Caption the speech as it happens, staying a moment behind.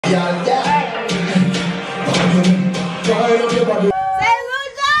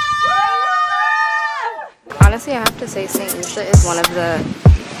Honestly, I have to say St. Lucia is one of the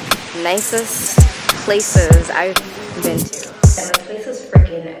nicest places I've been to. And the place is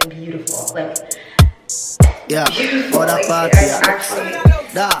freaking beautiful. Like, yeah, beautiful. all that Like, party, it's actually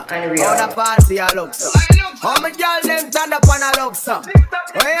unreal. all that party, I look so. How my girl them stand up and I look so.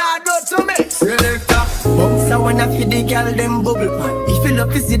 What you do to me? Selector. Bounce when I feel the girl them bubble pan. If you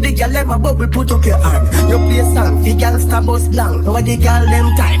love to see the girl them a bubble, put up your arm. You play a song, the girl star bus blank. Now the girl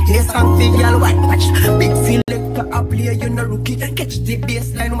them time, play a song, the girl white watch. Big selector a play, you no rookie. Catch the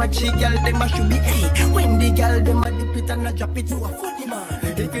baseline, watch the girl them a should be. Hey, when the girl them a dip it and a drop it to a funny man.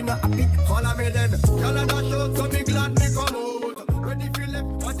 If you not happy, follow me then. Girl a dash out, so me glad me come out. When if you left,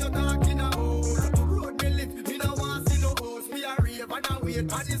 what you talking about? Road me live, me no want see no house. Me a rave and a wait, and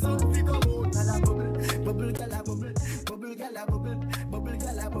the sun fi come out. Gala bubble, bubble gala bubble, bubble gala bubble, bubble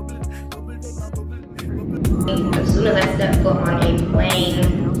gala bubble, bubble gala bubble, bubble. As soon as I step foot on a plane,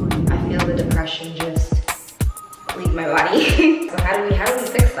 I feel the depression just leave my body. So how do we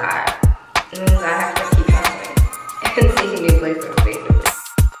fix that? It means I have to keep traveling and seeing new places basically.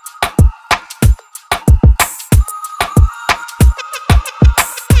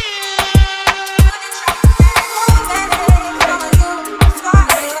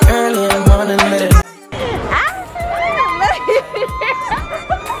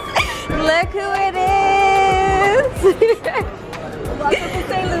 Look who it is! Welcome to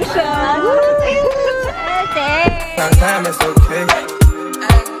St. Lucia! Sometimes it's okay.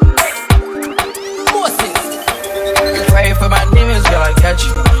 Pray for my demons, girl, I catch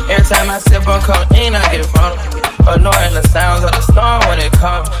you. Every time I sip on codeine, I get vulnerable. Annoying the sounds of the storm when it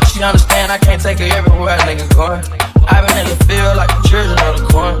comes. She understand I can't take her everywhere a nigga going. I've been in the field like the children of the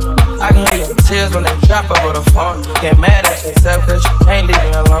corn. I can hear your tears when they drop over the phone. Get mad at yourself cause you can't leave me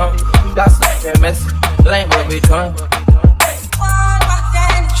alone. Got something messy, it ain't what we doing.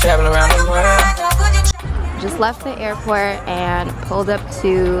 Traveling around the world. Just left the airport and pulled up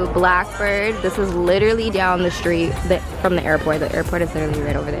to Blackbird. This is literally down the street from the airport. The airport is literally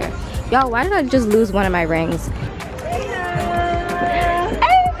right over there. Y'all, why did I just lose one of my rings?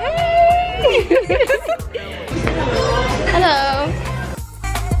 Hello.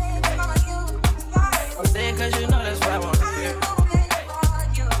 I'm saying cause you know that's what I want to hear.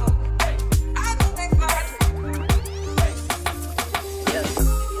 Yeah.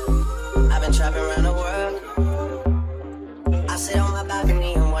 I've been traveling around the world. I sit on my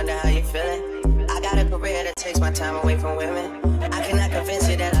balcony and wonder how you feeling. I got a career that takes my time away from women. I cannot convince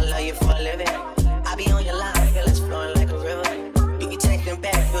you that I love you for a living. I be on your line, feel it's flowing like a river. You can take them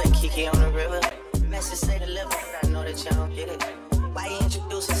back, you and Kiki on the river. Message say deliver, but I know that y'all don't get it. Why you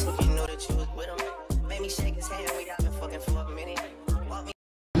introduce us if you knew that you was with him? Made me shake his hand, we got been fucking for a minute.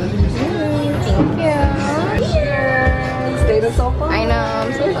 Thank you. Cheers! Stayed so far. I know,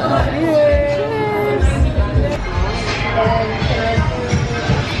 I'm so sorry.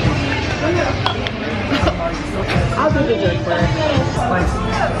 I'll do the jerk first. Spicy.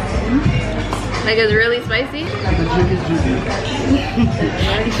 Like it's really spicy? The jerk is juicy.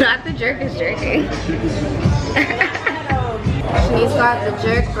 Not the jerk is jerking. Shanice got the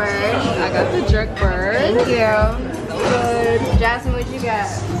jerk bird. I got the jerk bird. Thank you. Good. Jasmine, what'd you get?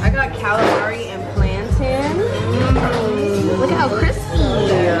 I got calamari and plantain. Look at how crispy.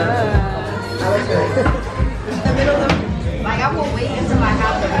 Yeah. I like it. Like I will wait until I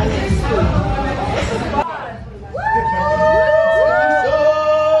have the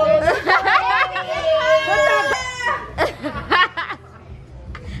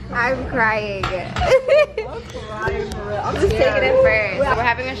I'm crying. I'm Just taking it first. We're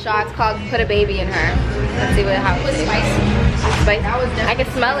having a shot. It's called Put a Baby in Her. Let's see what happens. It was spicy. Spicy. I can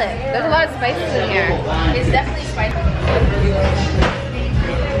smell it. There's a lot of spices in here. It's definitely spicy.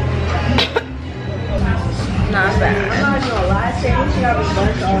 Not bad. I'm not gonna lie, Sam. She got me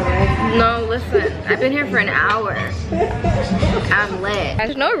burnt already. No, listen. I've been here for an hour. I'm lit.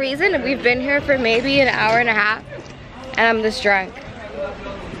 There's no reason we've been here for maybe an hour and a half, and I'm this drunk.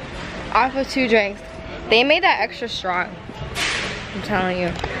 Off of 2 drinks. They made that extra strong. I'm telling you.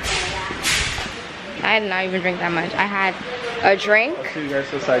 I did not even drink that much. I had a drink. So you guys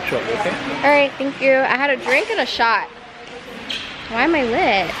decide shortly, okay? Alright, thank you. I had a drink and a shot. Why am I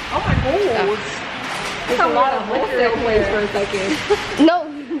lit? Oh my god. There's a lot of liquor place for a second. No,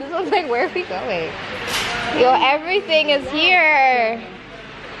 this one's like, where are we going? Yo, everything is here.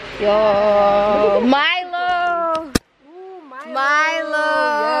 Yo, Milo. Ooh, Milo.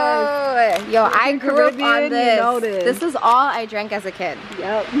 Yes. Yo, I grew up on Caribbean, this. you know this. This is all I drank as a kid.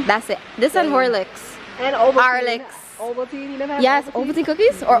 Yep. That's it. This and Horlicks. And Ovaltine. Horlicks. Ovaltine, you never had Yes, Ovaltine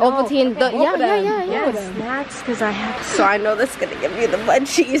cookies or Ovaltine. Yeah, snacks, because I have. So I know this is gonna give you the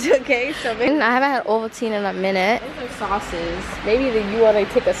munchies, okay? So maybe I haven't had Ovaltine in a minute. those are sauces. Maybe you want to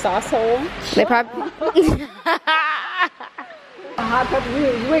take a sauce home. They probably. Hot pepper, you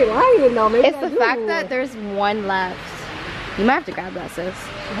ain't lying though. Maybe It's the fact that there's one left. You might have to grab that, sis.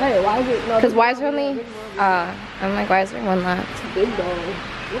 Hey, why is it? Because why is there only? I'm like, why is there one left? Big though.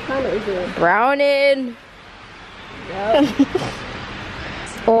 What kind of is it? Browning. Yep.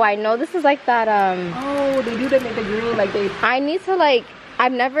 Oh, I know this is like that. Oh, they do that make the green like they. I need to like.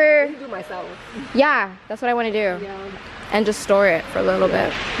 I've never. I do myself. Yeah, that's what I want to do. Yeah. And just store it for a little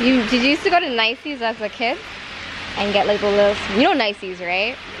bit. Did you used to go to Nice's as a kid and get like the little, you know Nice's,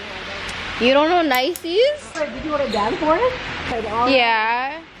 right? You don't know Nice's? Did you want to dance for it? Like,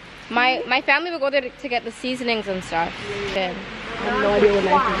 Yeah. My family would go there to get the seasonings and stuff. Good. I have no idea what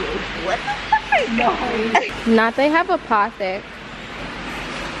Nice's is. What the fuck? No. Not they have Apothic.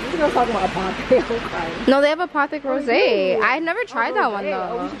 We're gonna talk about Apothic. No, they have Apothic Rosé. I never tried that one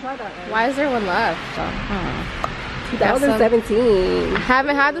though. Oh, we should try that one. Why is there one left? 2017.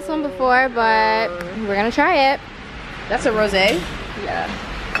 Haven't had this one before, but we're gonna try it. That's a rosé? Yeah.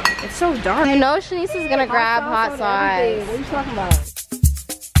 It's so dark. I know Shanice is gonna grab hot sauce. What are you talking about?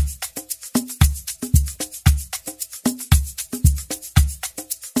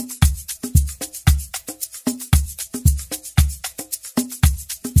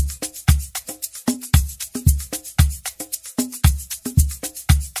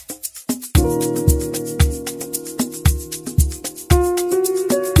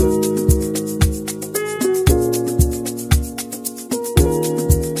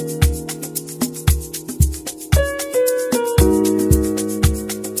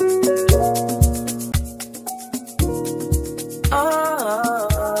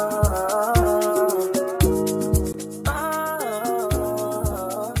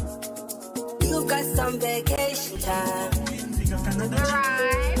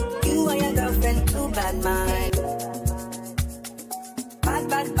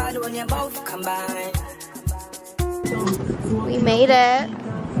 We made it.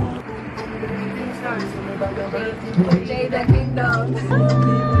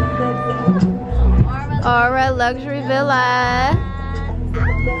 Aura Luxury Villa.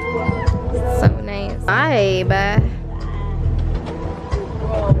 So nice. Vibe.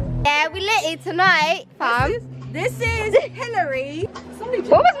 Yeah, we lit it tonight, fam. This is Hillary.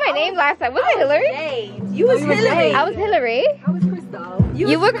 What was my name last time? Was it Hillary? You was Hillary. I was Hillary. I was Crystal.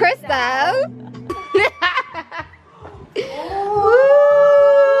 You were Crystal. Ooh,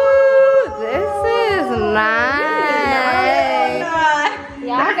 this is nice.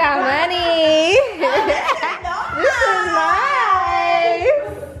 Y'all got money. This is nice.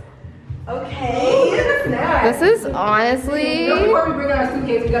 Okay. This is honestly. Before we bring our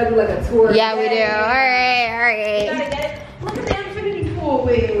suitcase, we gotta do like a tour. Yeah, we do. Alright, alright. Look at the infinity pool.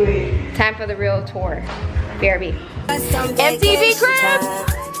 Wait. Time for the real tour. BRB. MTV crib.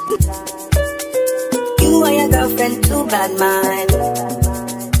 You and your girlfriend, too bad, man.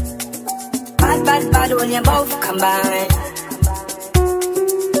 Bad when you both combine.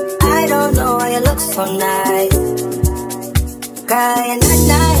 I don't know why you look so nice. Girl, you're not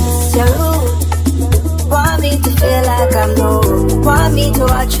nice, you're rude. Want me to feel like I'm new. Want me to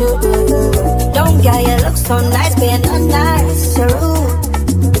watch you do. Don't get you look so nice, but you're not nice, you're rude.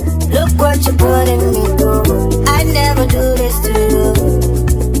 Look what you're putting me through. I never do this to you.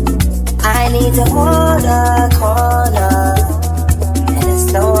 I need to hold a corner, and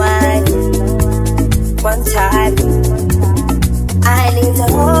it's no right. One time, I need to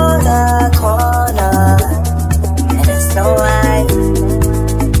hold a corner, and it's no right.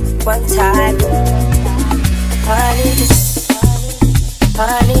 One time, I need to, I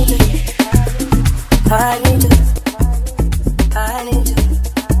need to, I need to, I need to,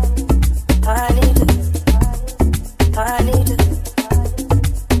 I need to,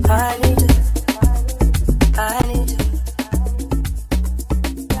 I need to. I need you.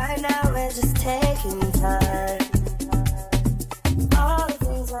 Right now we're just taking time. All the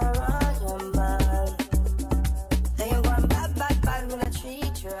things are on your mind. Then you want bad when I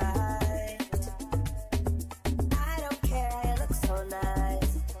treat you right. I don't care, how you look so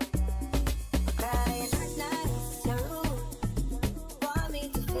nice. Crying at night, you're rude. Want me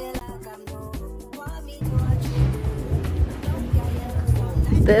to feel like I'm new. Want me to watch you do. Don't care, you look so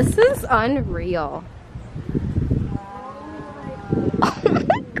nice. This is unreal. Oh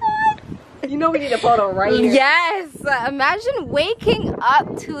my god. You know we need a photo right here. Yes. Imagine waking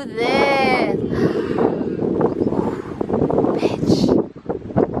up to this. Bitch.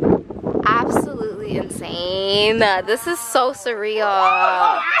 Absolutely insane. insane. This is so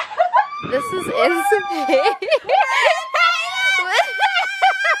surreal. This is insane.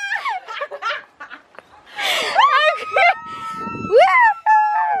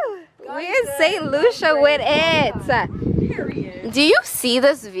 We in St. Lucia with it. Period. Do you see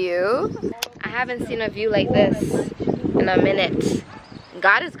this view? I haven't seen a view like this in a minute.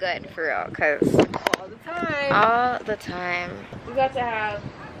 God is good for real, cause All the time. all the time. You got to have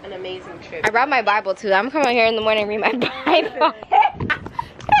an amazing trip. I brought my Bible too. I'm coming here in the morning and read my Bible.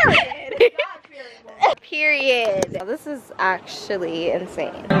 Period. This is actually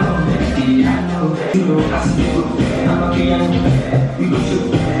insane.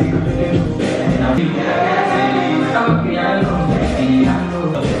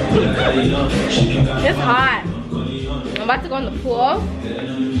 It's hot. I'm about to go in the pool.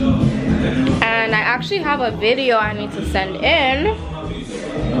 And I actually have a video I need to send in.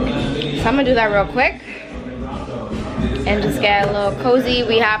 So I'm gonna do that real quick. And just get a little cozy.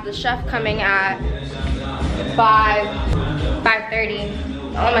 We have the chef coming at 5:30.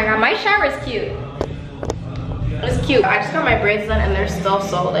 Oh my god, my shower is cute. It's cute. I just got my braids done and they're still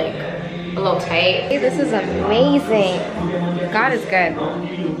so like a little tight. Hey, this is amazing. God is good.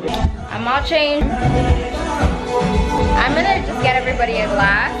 I'm all changed. I'm gonna just get everybody a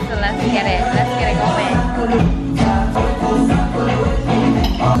glass and let's get it going.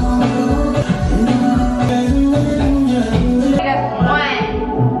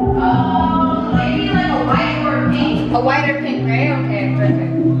 A white or pink, right? Okay,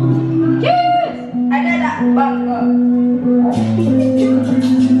 perfect. Yes! I did that. Bunga.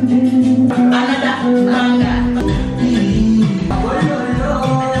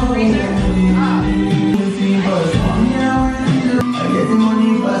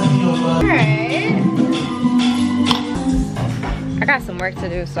 Alright. I got some work to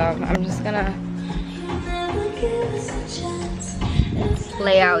do, so I'm just gonna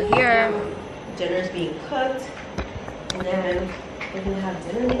lay out here. Dinner's being cooked. And then we're gonna have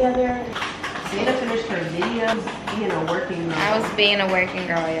dinner together. Dana finished her video, being a working girl. I was being a working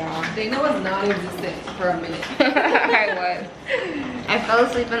girl, y'all. Dana was non-existent for a minute. I was. I fell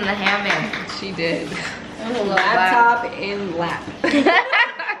asleep in the hammock. She did. Laptop in lap.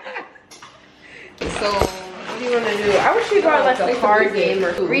 So, what do you want to do? I wish we got like a card game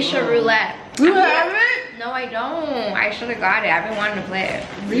or Risha Roulette. You have it? No, I don't. I should have got it. I've been wanting to play it.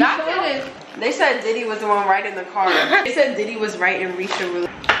 They said Diddy was the one writing the card. They said Diddy was writing Risha Roulette.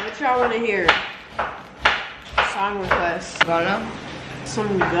 What y'all want to hear? Song request. Gonna?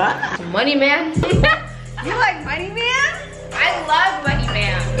 Some gun? Some Money Man. You like Money Man? I love Money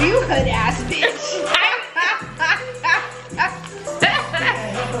Man. You hood ass bitch.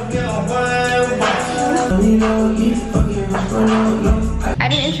 I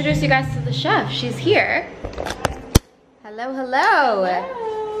didn't introduce you guys to the chef. She's here. Hello, hello.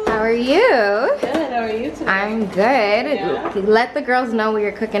 How are you? Good, how are you today? I'm good. Yeah. Let the girls know what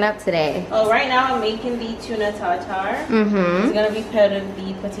you're cooking up today. Oh, right now I'm making the tuna tartare. Mm-hmm. It's gonna be paired with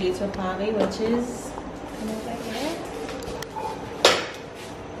the potato pave, which is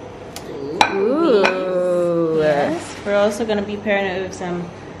Ooh. Yes. We're also gonna be pairing it with some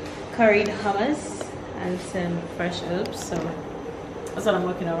curried hummus and some fresh herbs. So that's what I'm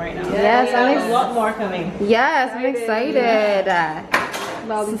working on right now. Yes, I'm a lot more coming. Yes, I'm excited.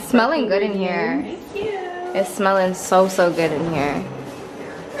 It's smelling good in here. Thank you. It's smelling so good in here.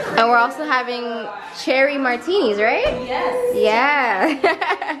 And we're also having cherry martinis, right? Yes.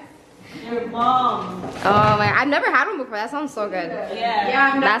 Yeah. Your mom. Oh my, I've never had one before. That sounds so good.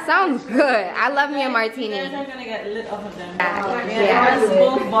 Yeah. That sounds good. I love me a martini. You guys are gonna get lit off of them. Yeah. It's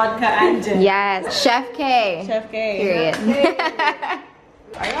both vodka and gin. Yes, Chef K. Chef K. Period.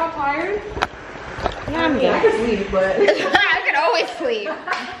 Are y'all tired? Yeah, I'm good. I can sleep, but I could always sleep.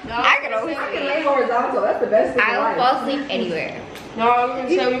 I could always sleep. lay horizontal. That's the best thing. I will fall asleep anywhere. No, I was gonna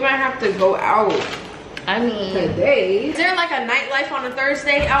say we might have to go out I mean, today. Is there like a nightlife on a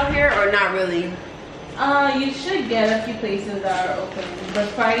Thursday out here, or not really? You should get a few places that are open, but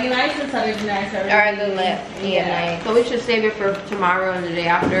Friday nights and Saturday nights are are really the lit night. So we should save it for tomorrow and the day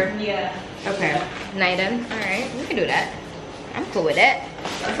after. Yeah. Okay. Night in. All right, we can do that. I'm cool with it.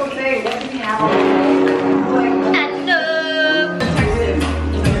 That's what I'm saying. What do we have on? I know.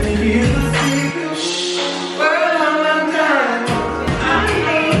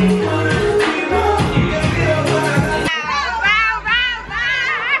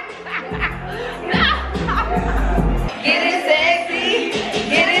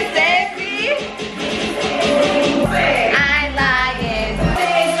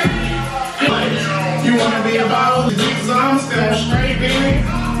 You wanna be about the I'm still straight, baby.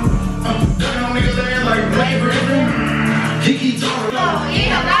 Niggas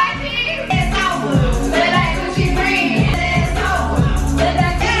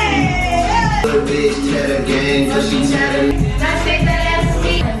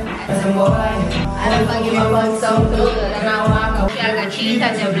I fucking my butt so good, and I want to got cheese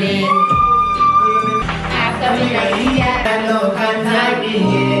at the blade. After me, I know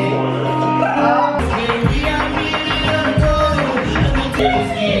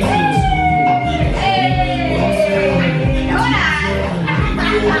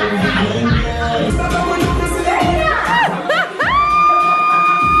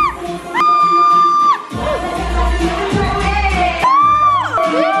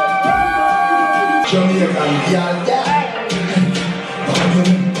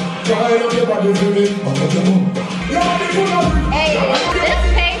Hey, this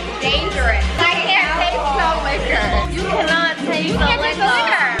tastes dangerous. I can't taste no liquor. You cannot taste the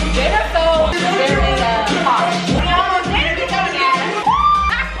liquor. They're so very posh.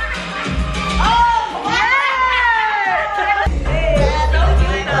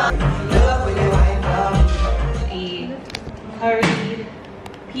 Curried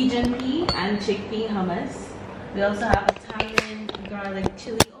pigeon pea and chickpea hummus. We also have a tamarind garlic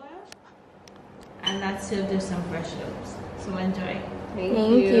chili oil, and that's served with some fresh herbs. So enjoy. Thank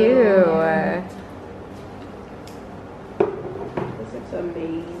you. This looks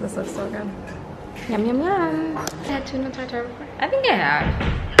amazing. This looks so good. Yum yum yum. I had tuna tartare before. I think I have.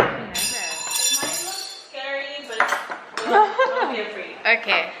 It might look scary, but don't be afraid.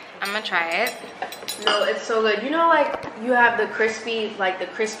 Okay, I'm gonna try it. No, it's so good. You know, like you have the crispy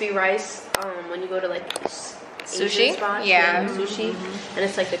rice when you go to like Asian Sushi? spots, Yeah. sushi, and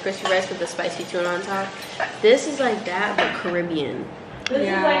it's like the crispy rice with the spicy tuna on top. This is like that, but Caribbean. This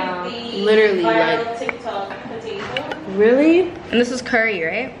is like the Literally, viral like- TikTok potato. Really? And this is curry,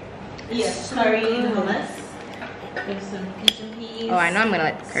 right? Yes, curry hummus. With some pigeon peas. Oh, I know I'm gonna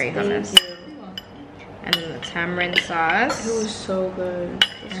like the curry hummus. Thank you. And then the tamarind sauce. It was so good.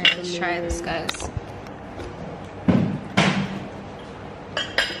 Alright, let's try this, guys.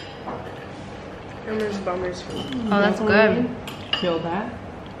 And there's bummers for me. Oh, that's good. Feel that?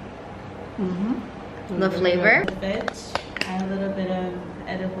 The flavor. A bit, and a little bit of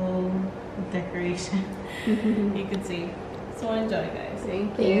edible decoration. You can see. So enjoy, guys.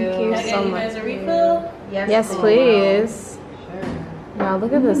 Thank you Can I get so you much. guys a refill? Yes, please. Wow,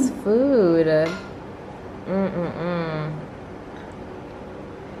 look at this food.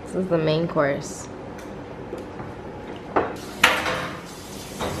 This is the main course.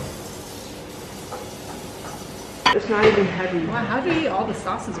 It's not even heavy. Wow, how do you eat all the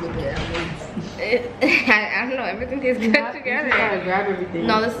sauces with it? I don't know, everything tastes good You gotta together. grab everything.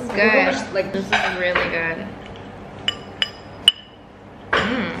 No, this is good. Like, this is really good.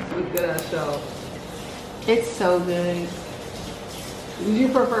 Look good at show. It's so good. Would you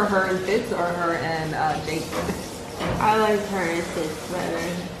prefer her and Fitz or her and Jake? I like her and Fitz better.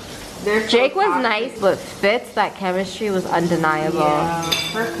 They're so Jake was toxic. nice, but Fitz, that chemistry was undeniable. Yeah,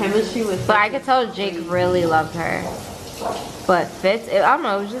 her chemistry was. But I could tell Jake really loved her. But Fitz, I don't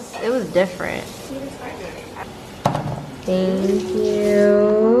know, it was different. Thank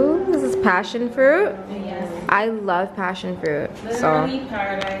you. This is passion fruit. Yes. I love passion fruit. So. Literally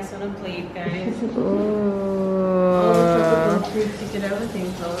paradise on a plate, guys. Ooh.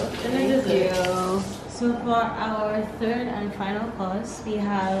 Thank you. So for our third and final course, we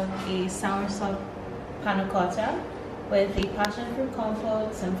have a soursop panna cotta with a passion fruit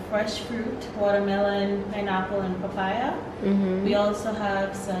compote, some fresh fruit, watermelon, pineapple, and papaya. We also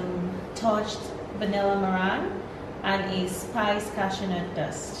have some torched vanilla meringue and a spiced cashew nut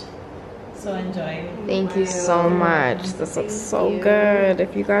dust. So enjoy. Thank you so much. This looks so good.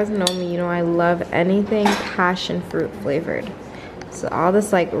 If you guys know me, you know I love anything passion fruit flavored. So all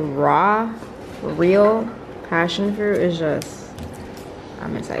this like raw, real passion fruit is just,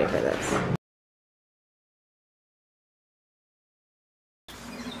 I'm excited for this.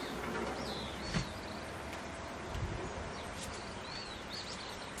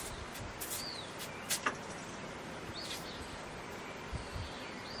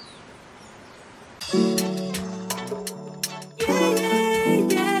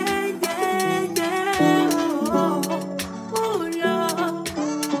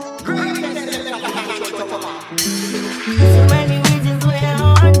 So many reasons why I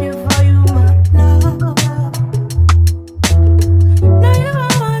want you for you, my love. Now you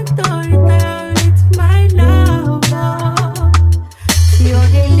want to return, it's my love. See all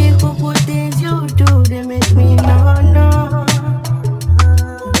the little good things you do, they make me no.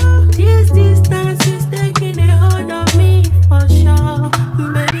 This distance is taking a hold of me for sure,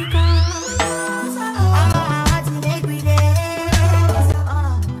 baby. Cause I want to make me dance.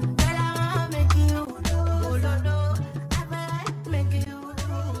 Girl, I want to make you know. I make you know.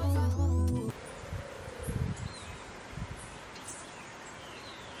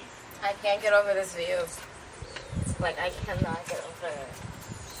 I get over this view. Like, I cannot get over it.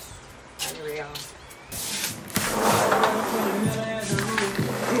 Unreal.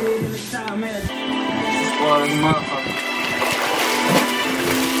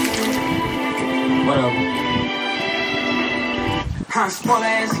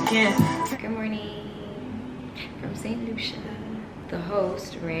 Good morning from St. Lucia. The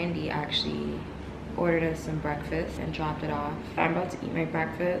host, Randy, actually ordered us some breakfast and dropped it off. I'm about to eat my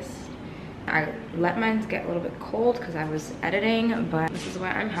breakfast. I let mine get a little bit cold because I was editing, but this is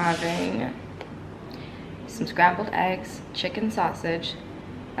what I'm having. Some scrambled eggs, chicken sausage,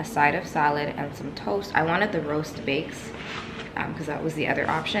 a side of salad, and some toast. I wanted the roast bakes because that was the other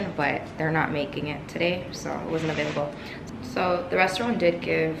option, but they're not making it today, so it wasn't available. So the restaurant did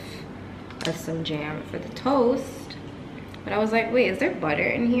give us some jam for the toast, but I was like, wait, is there butter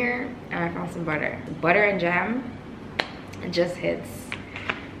in here? And I found some butter. Butter and jam, it just hits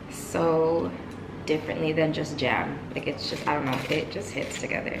so differently than just jam. Like, it's just, I don't know, it just hits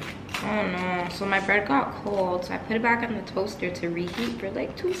together. Oh no. So my bread got cold, so I put it back in the toaster to reheat for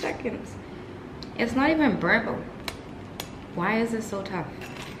like 2 seconds. It's not even burnt, but why is it so tough?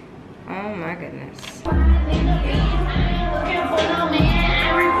 Oh my goodness.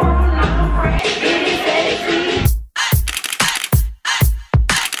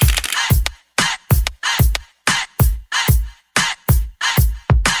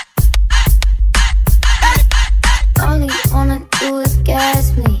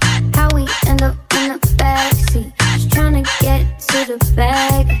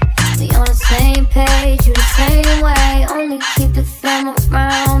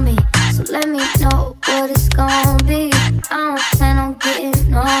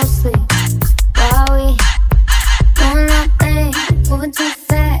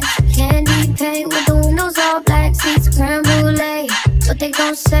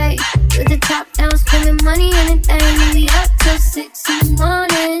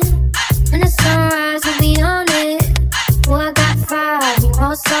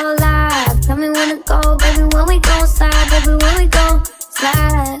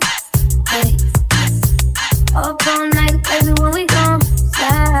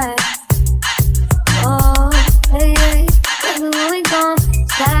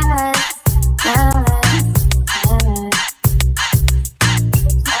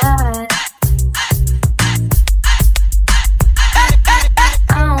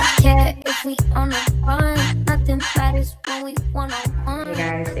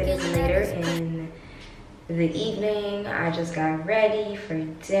 The evening, I just got ready for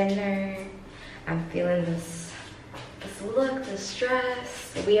dinner. I'm feeling this look, this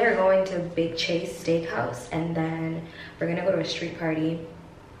dress. We are going to Big Chase Steakhouse, and then we're gonna go to a street party.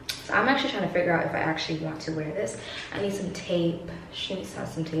 So I'm actually trying to figure out if I actually want to wear this. I need some tape. She needs to have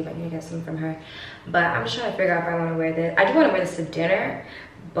some tape. I need to get some from her. But I'm just trying to figure out if I want to wear this. I do want to wear this to dinner,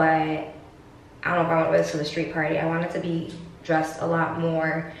 but I don't know if I want to wear this to the street party. I want it to be dressed a lot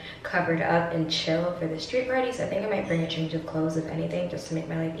more covered up and chill for the street party, so I think I might bring a change of clothes, if anything, just to make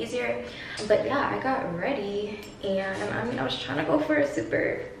my life easier. But yeah, I got ready, and I mean, I was trying to go for a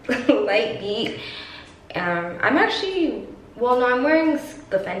super light beat. I'm actually, well, no, I'm wearing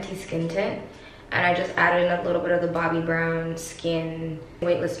the Fenty skin tint, and I just added in a little bit of the Bobbi Brown Skin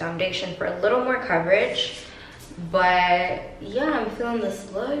Weightless Foundation for a little more coverage. But yeah, I'm feeling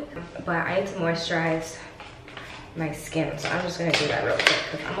this look, but I need to moisturize my skin, so I'm just gonna do that real quick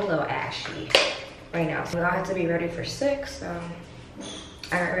because I'm a little ashy right now. So I have to be ready for 6, so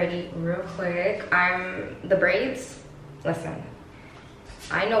I got ready real quick. The braids, listen,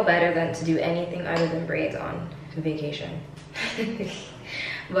 I know better than to do anything other than braids on vacation.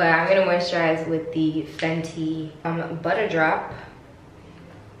 But I'm gonna moisturize with the Fenty Butter Drop.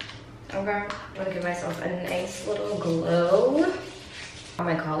 Okay, I'm gonna give myself a nice little glow on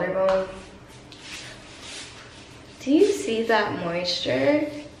my collarbone. Do you see that moisture?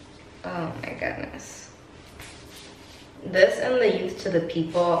 Oh my goodness. This and the Youth to the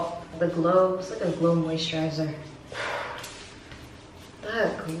People, the glow, it's like a glow moisturizer.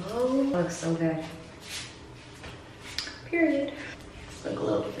 That glow looks so good. Period. It's the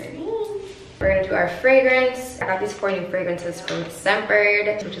glow for me. We're gonna do our fragrance. I got these 4 new fragrances from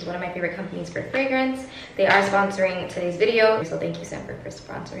Scentbird, which is one of my favorite companies for fragrance. They are sponsoring today's video, so thank you, Scentbird, for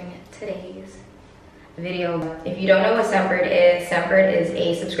sponsoring today's video. If you don't know what Scentbird is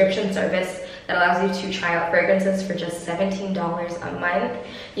a subscription service that allows you to try out fragrances for just $17 a month.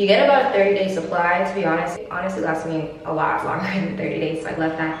 You get about a 30-day supply, to be honest. It honestly lasts me a lot longer than 30 days, so I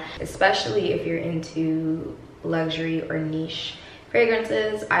love that. Especially if you're into luxury or niche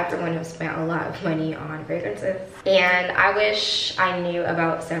fragrances. I, for one, have spent a lot of money on fragrances. And I wish I knew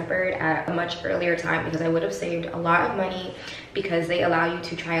about Scentbird at a much earlier time, because I would have saved a lot of money, because they allow you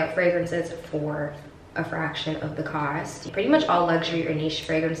to try out fragrances for a fraction of the cost. Pretty much all luxury or niche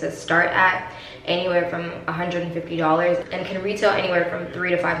fragrances start at anywhere from $150 and can retail anywhere from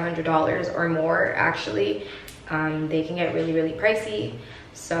 $300 to $500 or more. Actually, they can get really, really pricey.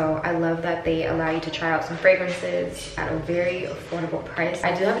 So I love that they allow you to try out some fragrances at a very affordable price.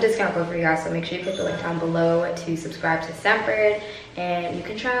 I do have a discount code for you guys, so make sure you click the link down below to subscribe to Scentbird, and you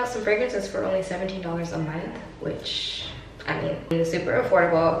can try out some fragrances for only $17 a month, which, I mean, is super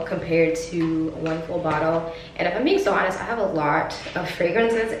affordable compared to one full bottle. And if I'm being so honest, I have a lot of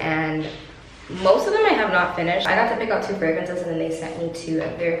fragrances, and most of them I have not finished. I got to pick out 2 fragrances, and then they sent me 2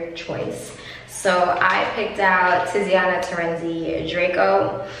 of their choice. So I picked out Tiziana Terenzi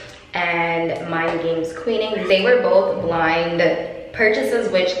Draco and Mind Games Queening. They were both blind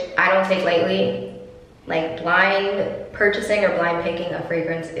purchases, which I don't take lightly. Like, blind purchasing or blind picking a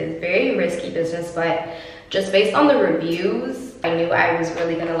fragrance is very risky business, but just based on the reviews, I knew I was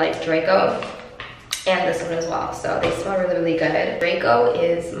really gonna like Draco and this one as well. So they smell really, really good. Draco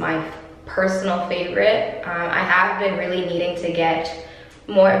is my personal favorite. I have been really needing to get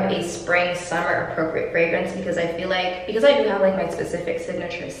more of a spring summer appropriate fragrance, because I feel like, because I do have like my specific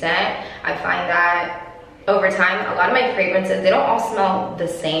signature scent, I find that over time a lot of my fragrances, they don't all smell the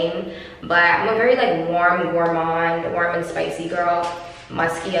same, but I'm a very like warm, gourmand, warm and spicy girl.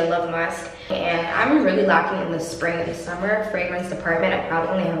 Musky, I love musk, and I'm really lacking in the spring and summer fragrance department. I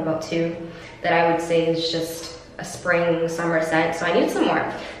probably only have about 2 that I would say is just a spring summer scent, so I need some more.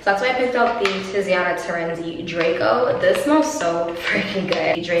 So that's why I picked up the Tiziana Terenzi Draco. This smells so freaking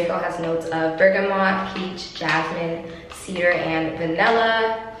good. The Draco has notes of bergamot, peach, jasmine, cedar, and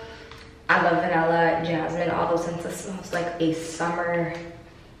vanilla. I love vanilla, jasmine, all those scents. This smells like a summer,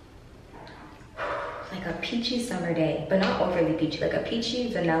 like a peachy summer day, but not overly peachy, like a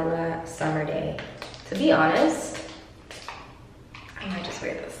peachy vanilla summer day. To be honest, I might just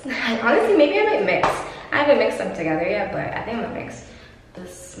wear this. Honestly, maybe I might mix. I haven't mixed them together yet, but I think I'm gonna mix.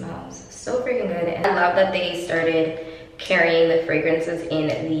 This smells so freaking good. And I love that they started carrying the fragrances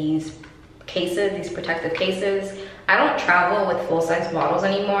in these cases, these protective cases. I don't travel with full-size bottles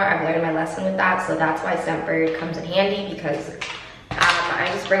anymore. I've learned my lesson with that, so that's why Scentbird comes in handy, because I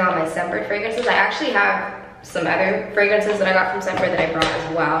just bring all my Scentbird fragrances. I actually have some other fragrances that I got from Scentbird that I brought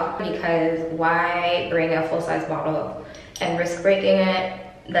as well, because why bring a full-size bottle and risk breaking it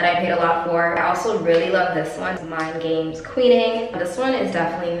that I paid a lot for. I also really love this one, Mind Games Queening. This one is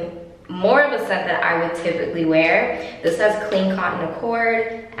definitely more of a scent that I would typically wear. This has clean cotton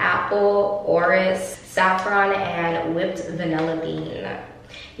accord, apple, orris, saffron, and whipped vanilla bean.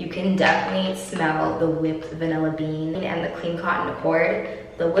 You can definitely smell the whipped vanilla bean and the clean cotton accord.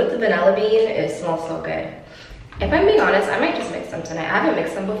 The whipped vanilla bean, it smells so good. If I'm being honest, I might just mix them tonight. I haven't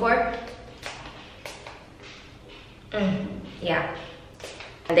mixed them before. Yeah.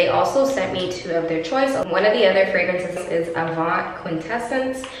 They also sent me 2 of their choice. One of the other fragrances is Avant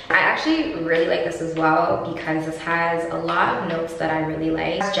Quintessence. I actually really like this as well, because this has a lot of notes that I really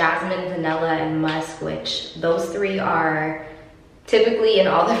like. Jasmine, vanilla, and musk, which those 3 are typically in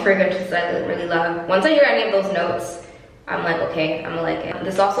all the fragrances that I really love. Once I hear any of those notes, I'm like, okay, I'm gonna like it.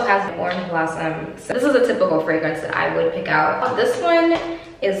 This also has orange blossom. So this is a typical fragrance that I would pick out. This one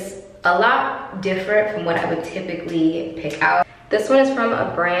is a lot different from what I would typically pick out. This one is from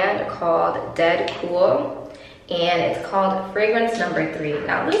a brand called Dead Cool, and it's called Fragrance Number 3.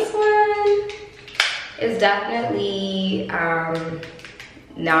 Now this one is definitely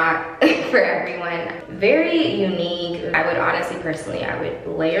not for everyone. Very unique. I would honestly, personally, I would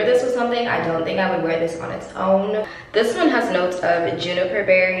layer this with something. I don't think I would wear this on its own. This one has notes of juniper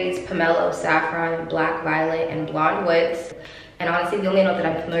berries, pomelo, saffron, black violet, and blonde woods. And honestly, the only note that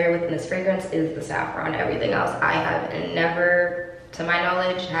I'm familiar with in this fragrance is the saffron. Everything else I have never, to my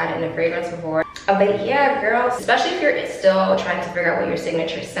knowledge, had in a fragrance before. But yeah, girls, especially if you're still trying to figure out what your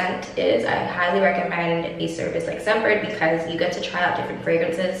signature scent is, I highly recommend a service like Scentbird, because you get to try out different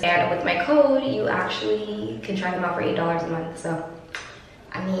fragrances. And with my code, you actually can try them out for $8 a month. So,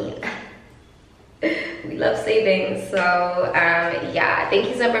 I mean, we love savings. So yeah, thank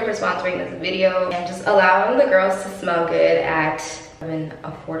you Scentbird for sponsoring this video and just allowing the girls to smell good at an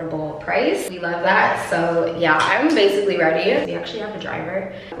affordable price. We love that. So yeah, I'm basically ready. We actually have a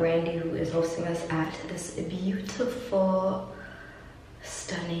driver, Randy, who is hosting us at this beautiful,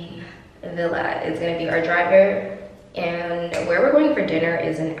 stunning villa. Is gonna be our driver, and where we're going for dinner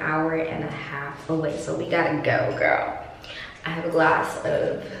is an hour and a half away, so we gotta go, girl. I have a glass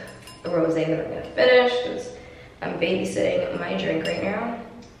of rosé that I'm gonna finish, because I'm babysitting my drink right now.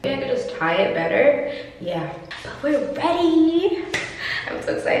 Maybe I could just tie it better. Yeah, but we're ready. I'm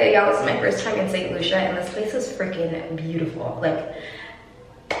so excited, y'all. This is my first time in St. Lucia, and this place is freaking beautiful. Like,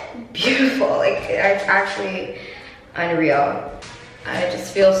 beautiful. Like, it's actually unreal. I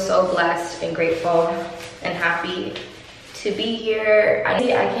just feel so blessed and grateful and happy to be here. I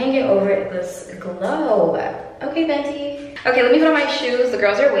can't get over this glow. Okay, Venti. Okay, let me put on my shoes. The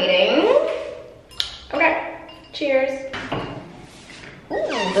girls are waiting. Okay, cheers.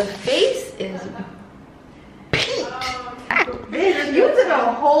 Ooh, the face is peaked. Bitch, you did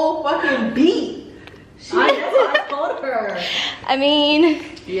a whole fucking beat. That's what I told her. I mean,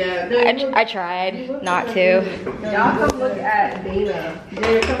 Yeah, I tried not to. y'all come look at Dana.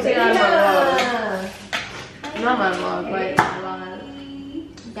 Dana, come say hi to my vlog. Not my vlog, but my vlog.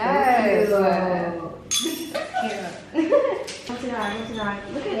 Yes. Come say hi, come say hi.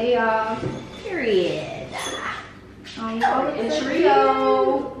 Look at Hey, y'all. period. Oh, y'all look In so trio.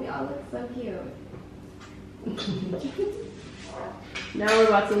 cute. Y'all look so cute. Now we're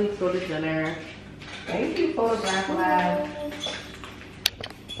about to leave to go to dinner. Thank you, Photograph Lab.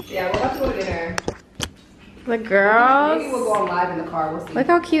 Yeah, we're about to go to dinner. The girls. Maybe we'll go on live in the car. We'll see. Look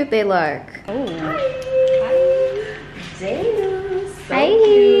how cute they look. Oh. Hi. James. So Hi.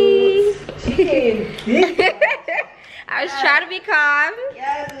 cute. She came. I was trying to be calm.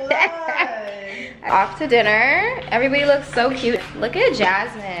 Yes, Lord. Off to dinner. Everybody looks so cute. Look at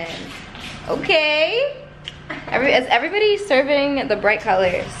Jasmine. Okay. Is everybody serving the bright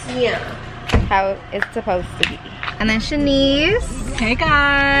colors? Yeah. How it's supposed to be. And then Shanice. Hey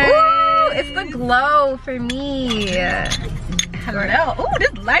guys. Ooh, it's the glow for me. Hello. Oh,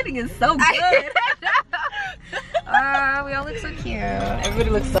 this lighting is so good. We all look so cute. Everybody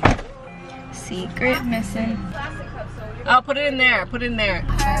looks so. Secret missing. Oh, put it in there. Put it in there.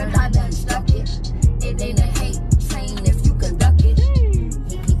 Heard I done stuck it. It ain't a hate train if you can duck it.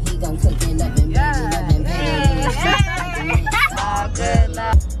 He gon' cook it up and All good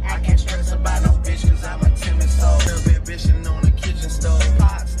love. I can't stress about no bitch cause I'm a timid soul. Been bitchin' on the kitchen stove.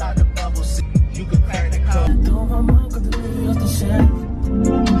 Hot start the bubble. You can crack the code.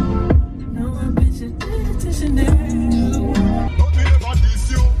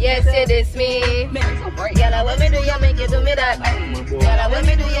 Yes, it is me. Yalla, what me do you make you do me that? Yalla, what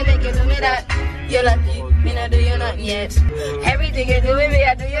me do you make you do me that? You lucky, me not do you nothing yet. Everything you do with me,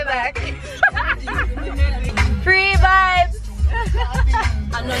 I do you back. Free vibes.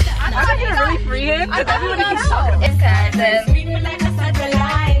 I'm gonna really free him because everybody keeps talking. It's constant.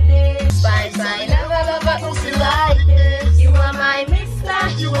 Fine, fine, love, you like this. You are my mister.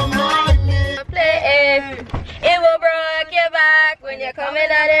 You are my play it. It will break your back when you're coming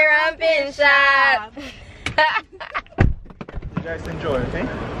out the ramping shop. You guys enjoy, okay?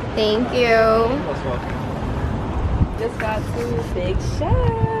 Thank you. Most welcome. Just got to Big Chef.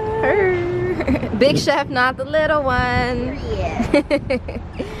 Her. Big Chef, not the little one. Yeah.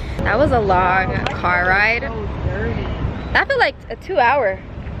 That was a long car ride. That felt like a 2 hour.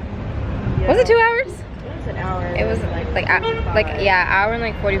 Yeah. Was it 2 hours? It was an hour. It was hour and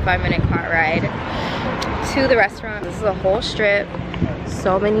like 45-minute car ride to the restaurant. This is a whole strip.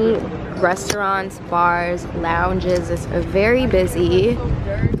 So many restaurants, bars, lounges. It's very busy.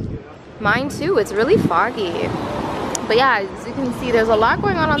 Mine too. It's really foggy. But yeah, as you can see, there's a lot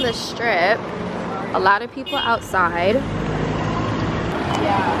going on this strip. A lot of people outside. Yeah,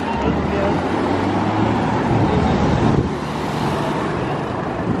 thank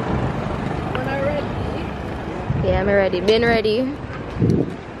you. Yeah, I'm ready. Been ready.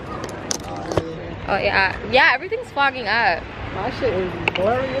 Oh yeah. Yeah, everything's fogging up. My shit is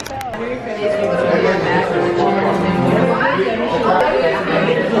blurry as hell.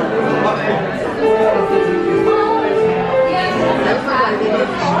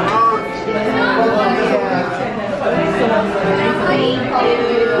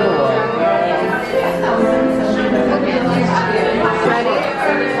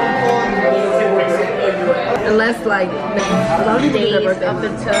 Unless like days up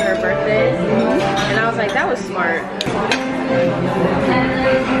until her birthday, and I was like, that was smart.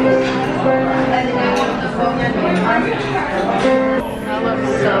 That looks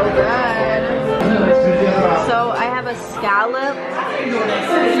so good. So I have a scallop,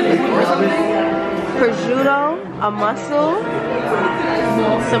 prosciutto, a mussel,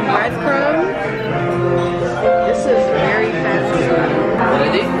 some breadcrumbs. This is very fancy.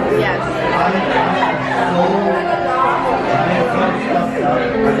 Yes.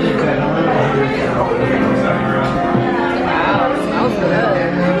 Wow, smells good.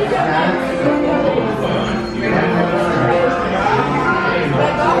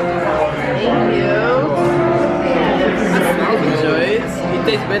 Thank you.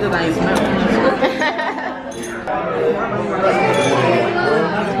 better than it smells.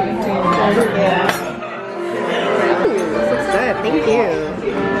 This looks good. Thank you.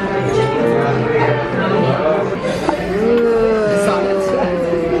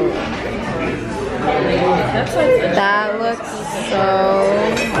 That looks so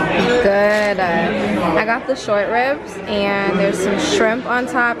good. I got the short ribs and there's some shrimp on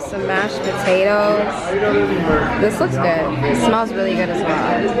top, some mashed potatoes. This looks good. It smells really good as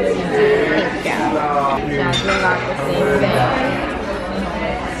well. Thank you. Jasmine got the same thing.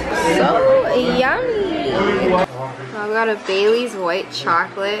 So yummy. Now we got a Bailey's white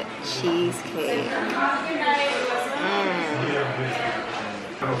chocolate cheesecake.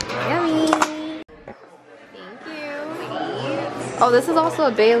 Yummy. Oh, this is also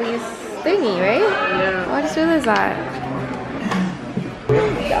a Bailey's thingy, right? Yeah. What just is that?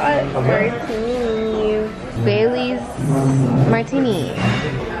 Got martini. Bailey's martini.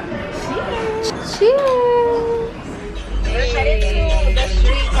 Cheers. We're headed to the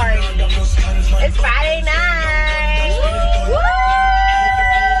street party. It's Friday night. Woo!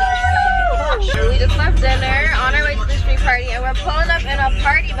 We just left dinner on our way to the street party and we're pulling up in a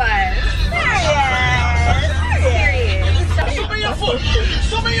party bus. Period. Show me your foot!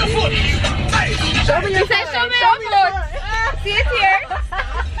 Show me your foot! Hey! Show me your foot! Show me your foot! See it here?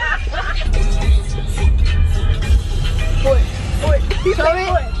 Foot! Foot!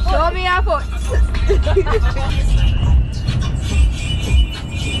 Show me your foot!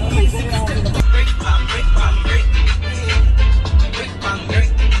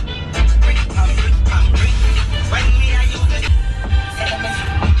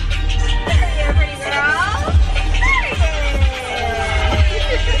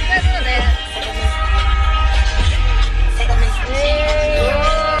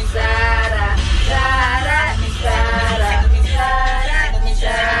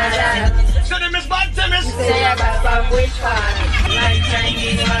 Which one? Like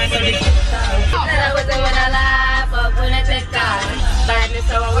Chinese, when I laugh up when I take down. Badness,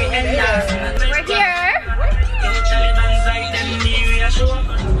 so we end up. We're here.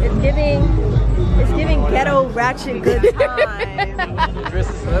 It's giving ghetto ratchet good time.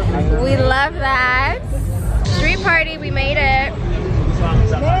 We love that. Street party, we made it.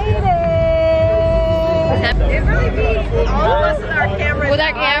 It really beats all of us with our cameras. With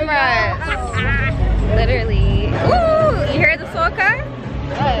our cameras. Literally. Ooh, you hear the soca?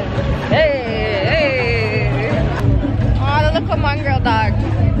 Hey, hey. Oh, the little mongrel dog.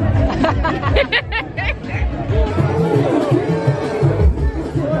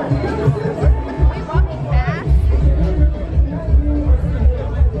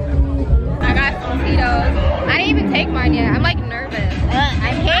 I got some Tito's. I didn't even take mine yet. I'm like nervous.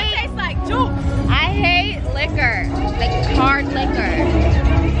 I hate like juice. I hate liquor, like hard liquor.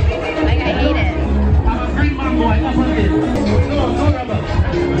 Like I hate it.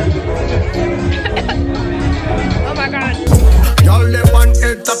 Oh my god. Y'all live on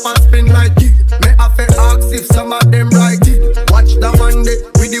head top and spin like it. Me have to ask if some of them like it. Watch the one day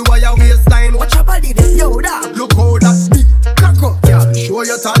with the wire waistline. Watch your body there, yo dog. Look how that big cock up, yeah. Show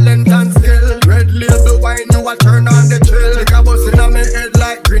your talent and skill. Red label wine, you a turn on the trail. Like a bus in my head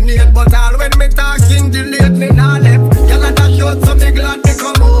like grenade. But all when me talking, delete me now left. Y'all at a shot, so me glad me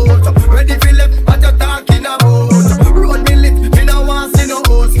come out. Ready for left, what you talking about? Road me lit, me no want see no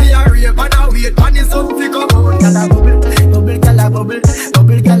host. Me a rave and a wait, and it's up to come out. Gala bubble, bubble, gala bubble,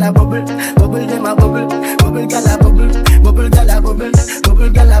 bubble, gala bubble, bubble dem a bubble, bubble, gala bubble, bubble, gala bubble, bubble,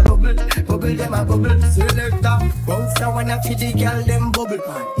 gala bubble, bubble dem a bubble. Selector, bounce a wanna feed the girl dem bubble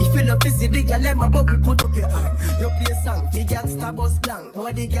pan. If you love to see the girl dem a bubble, put up your hand. You play song, the girl star bus blank.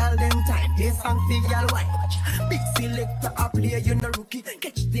 How the girl dem time, play song the girl white. Big selector a play, you no rookie.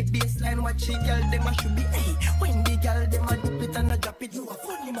 Catch the baseline, watch the girl dem a should be. Hey, when the girl dem a dip it and a drop it, you a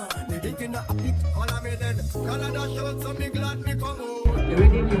funny man. If you not happy, all of me then. Canada show, so me glad me come home. You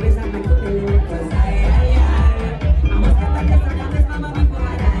ready to raise up my cookie? Cause I must get the best of the best, mama, before I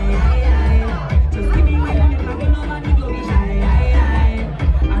die. Just give me my money, I will know money go be shy.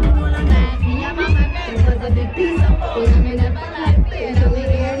 I don't wanna die. Me and my friends was a big piece of food. Me never like pain, and we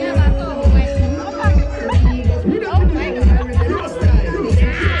here never go away. Oh my God.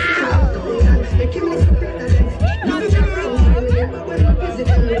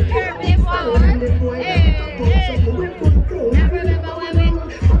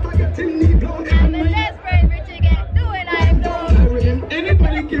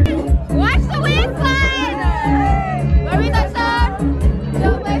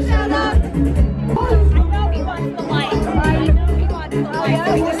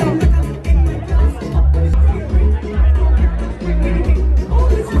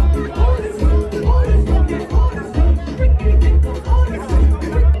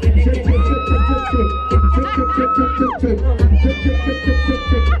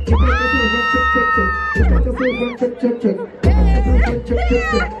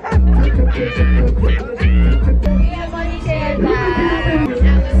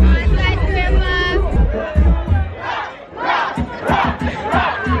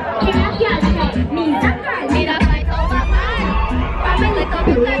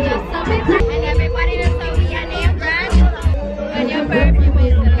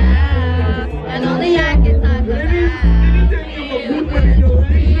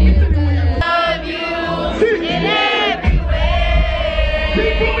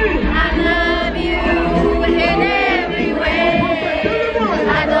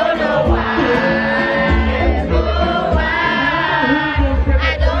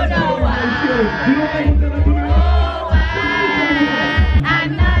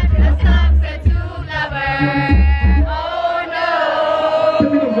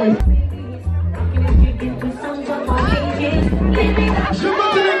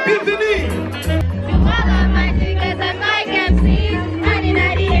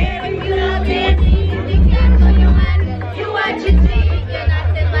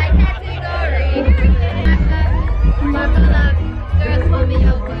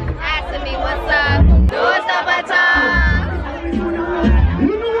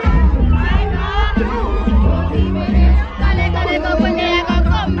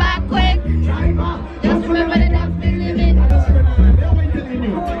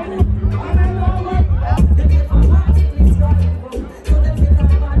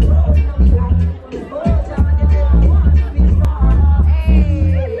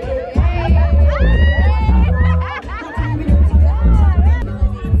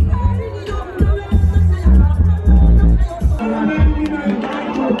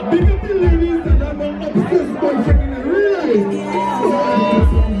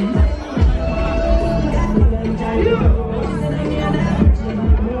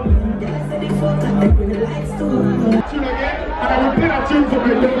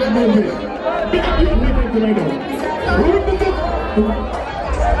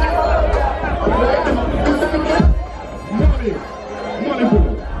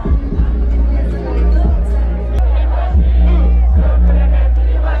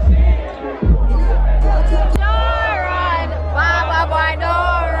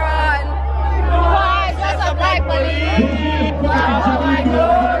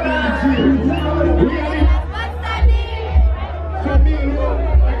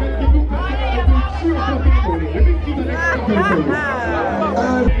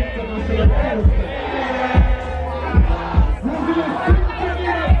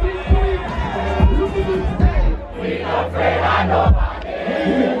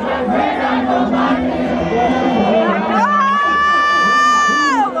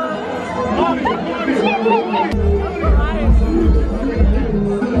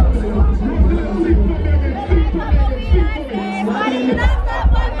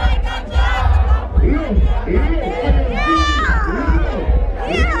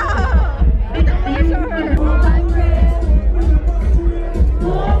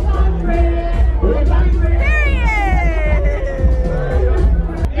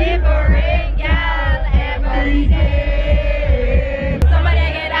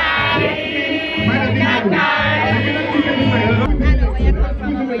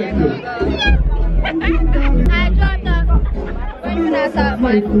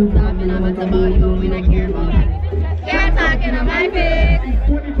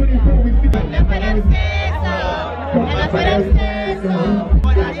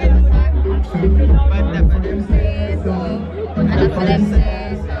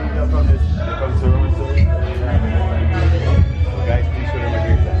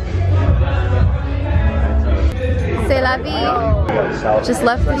 Just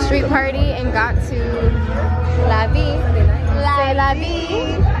left the street party and got to La Vie. La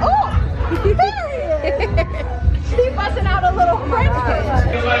Vie. Oh! She's busting out a little French kiss.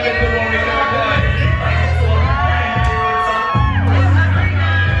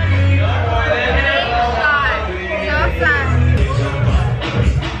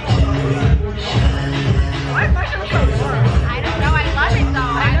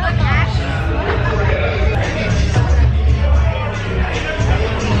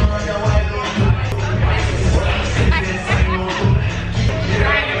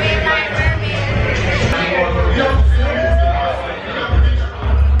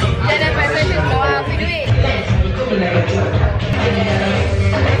 Then if I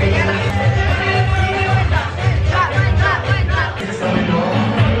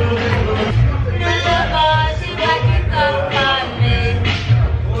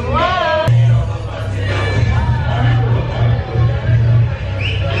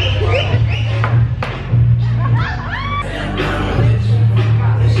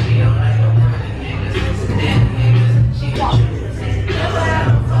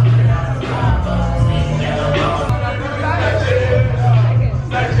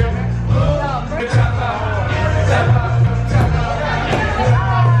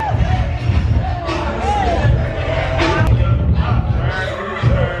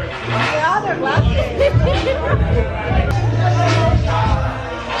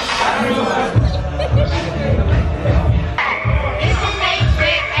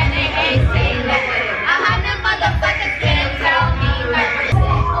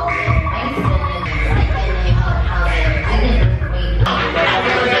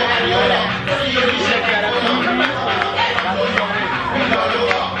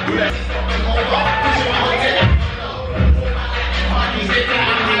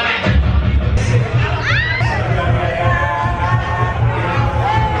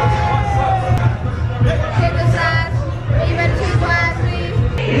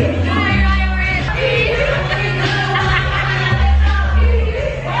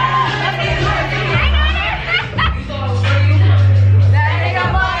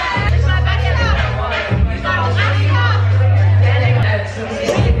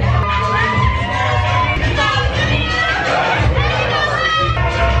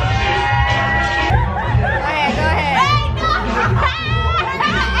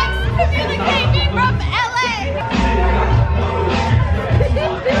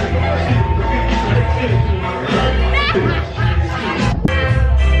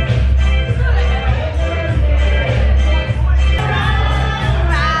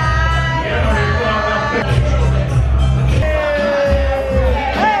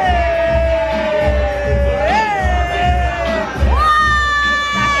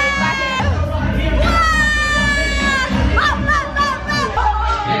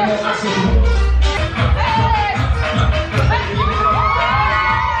Big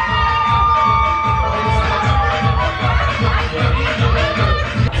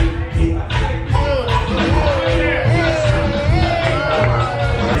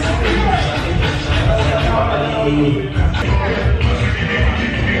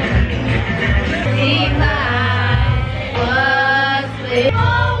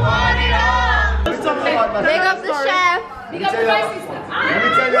up the chef. Big up my sister. Let me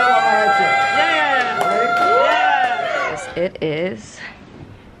tell you about my head chef. It is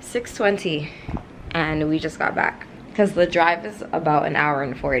 6:20 and we just got back because the drive is about an hour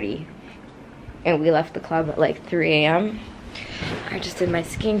and 40 and we left the club at like 3 a.m. I just did my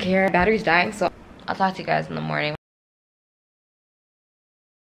skincare. Battery's dying, so I'll talk to you guys in the morning.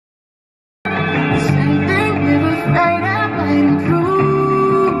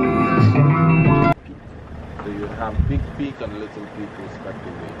 Have big peak and little peak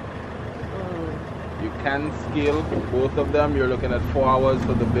respectively. You can scale both of them. You're looking at 4 hours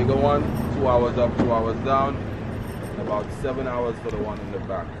for the bigger one, 2 hours up, 2 hours down, and about 7 hours for the one in the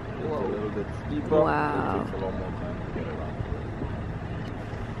back. It's a little bit steeper. Wow. It takes a lot more time to get around.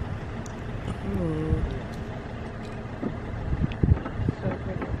 So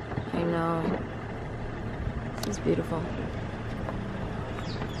pretty. I know. This is beautiful.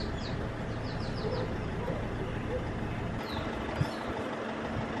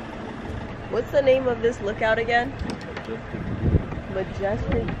 What's the name of this lookout again?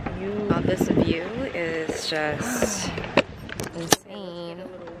 Majestic View. This view is just insane.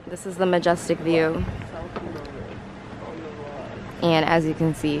 This is the Majestic View. And as you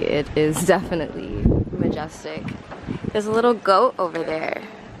can see, it is definitely majestic. There's a little goat over there.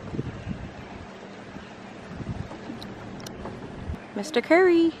 Mr.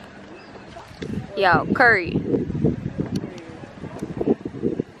 Curry. Yo, Curry.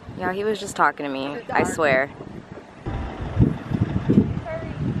 Yeah, he was just talking to me, I swear.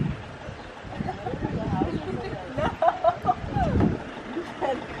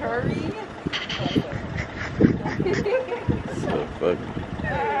 Curry? So funny.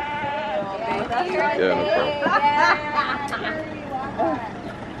 Yeah, no problem.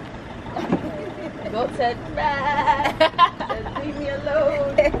 Goat said, "Bah." Leave me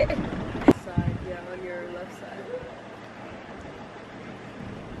alone. Side, yeah, on your left side.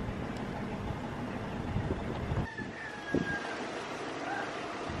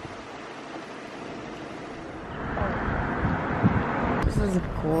 This is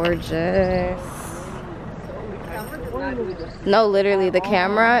gorgeous. No, literally, the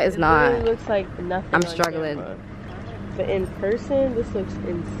camera is not. It looks like nothing. I'm on struggling. camera. But in person, this looks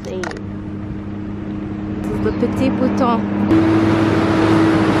insane. This is the petit bouton.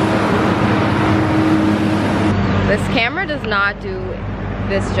 This camera does not do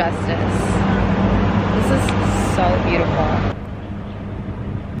this justice. This is so beautiful.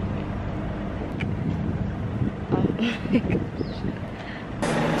 Oh my gosh.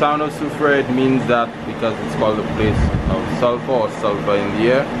 Town of Soufrière means that because it's called the place of sulfur or sulfur in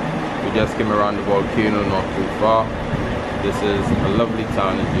the air. We just came around the volcano not too far. This is a lovely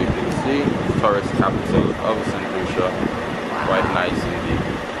town, as you can see. Tourist capital of St. Lucia. Quite nice indeed.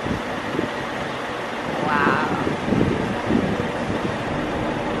 Wow.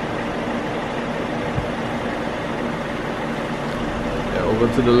 Over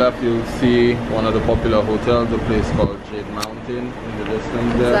to the left, you'll see one of the popular hotels, a place called Jade Mountain in the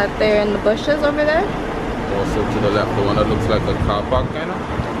distance there. Is that there in the bushes over there? Also to the left, the one that looks like a car park kind of.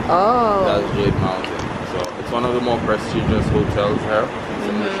 Oh. That's Jade Mountain. So it's one of the more prestigious hotels here in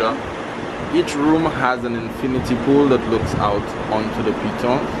St. Lucia. Each room has an infinity pool that looks out onto the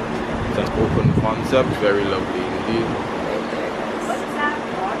piton. It's an open concept, very lovely indeed.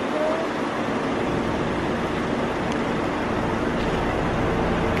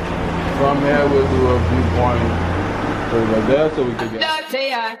 From here we'll do a viewpoint over there so we can get...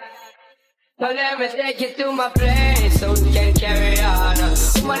 So let me take you to my place so we can carry on.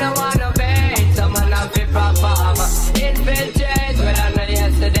 Someone I wanna be, someone I feel perform. Infiltrate, well I know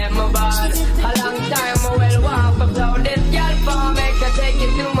yesterday my bad. A long time I will walk up down this girl for. Make her take you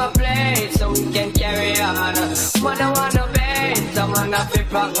to my place so we can carry on. Someone I wanna be, someone I feel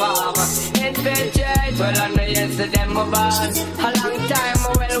perform. Infiltrate, well I know yesterday my bad. A long time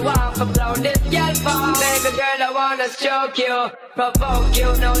I will walk up down this girl for. Baby girl I wanna stroke you, provoke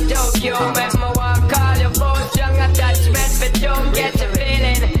you, no joke you. Make me walk call you for strong attachment, but don't get the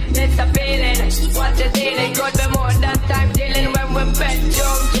feeling. It's a feeling, what you dealing. Could be more than time dealing when we bet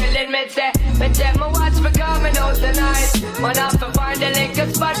drunk killing. Me say me watch for coming out tonight. One have to find a liquor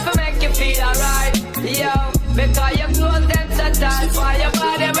spot for make you feel alright. Yo, because your clothes them so tight, why your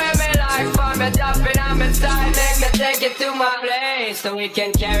body wear me so we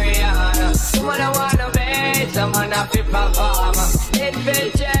can carry on. Someone I wanna be, someone I feel perform.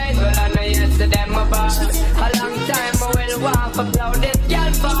 Infiltrate, well I know yesterday my boss. A long time I will walk up down this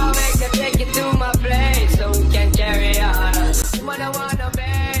girl for make her take it to my place, so we can carry on. Someone I wanna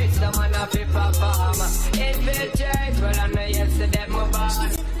be, someone I feel perform. Infiltrate, well I know yesterday my boss. A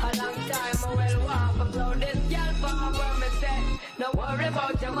long time I will walk up down this girl for me say. Don't worry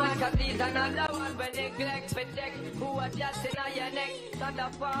about your man, cause these another one when neglect protect. Who are just in your neck, not a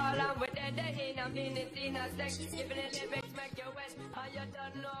fall and with the in a minute in a sec. Even the lyrics make you wet, how you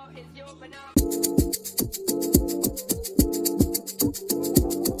don't know it's you for now.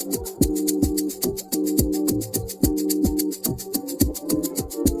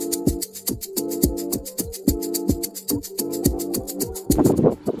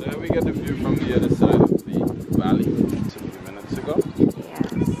 There we get the view from the other side of the valley just a few minutes ago. Yes.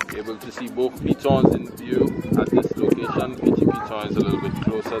 Able to see both pitons in view at this location. PT piton is a little bit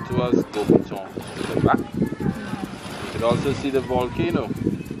closer to us, both pitons to the back. You can also see the volcano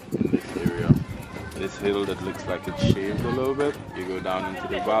in this area. This hill that looks like it's shaved a little bit. You go down into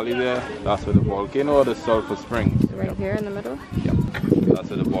the valley there, that's where the volcano or the sulfur springs. Right here in the middle? Yep, that's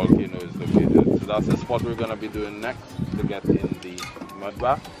where the volcano is located. So that's the spot we're going to be doing next to get in the mud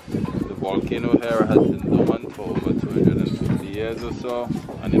bath. The volcano here has been dormant for over 250 years or so,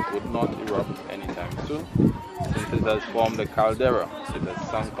 and it would not erupt anytime soon. Since it has formed a caldera, it has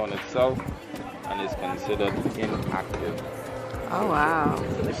sunk on itself and is considered inactive. Oh wow.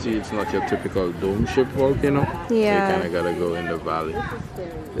 You see, it's not your typical dome-shaped volcano. Yeah. So you kind of gotta go in the valley.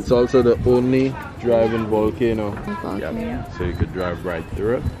 It's also the only driving volcano. Yep. So you could drive right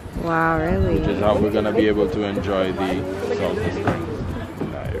through it. Wow, really? Which is how we're gonna be able to enjoy the sulfur springs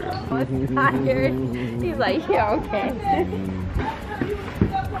in that area. I'm tired. He's like, yeah, okay.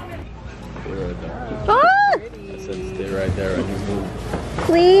 Ah! I said stay right there and you move.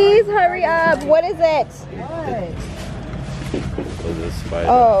 Please hurry up. What is it? There's a spider.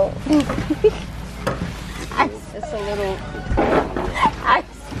 Oh. It's a little. I'm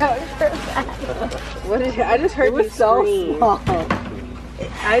so dramatic. What is it? I just heard It was so small.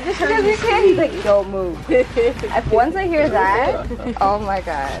 I just heard Because he's like, don't move. Once I hear that, oh my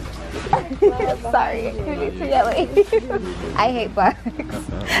god. Sorry, I need to yell at you. I hate bugs.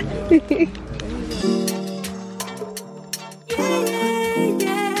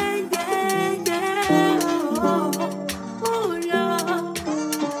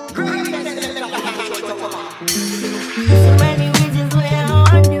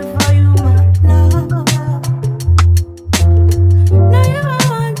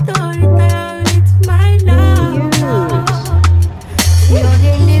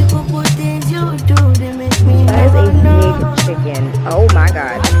 Oh my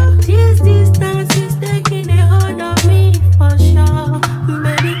god.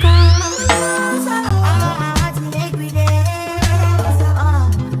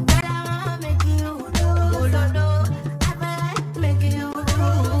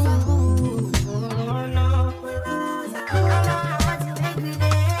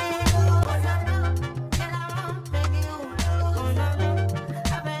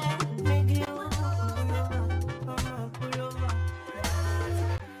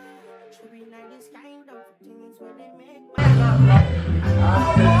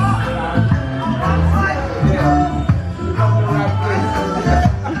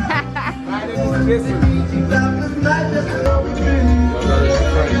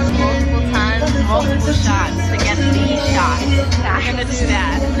 multiple shots to get these shots. I'm gonna do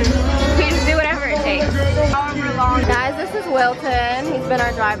that. Please do whatever it takes. However long. Guys, this is Wilton. He's been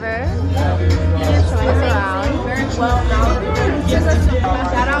our driver. Showing us around.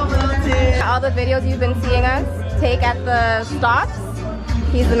 Shout out Wilton. All the videos you've been seeing us take at the stops,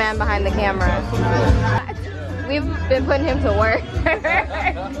 he's the man behind the camera. We've been putting him to work.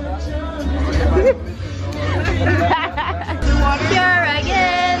 Pure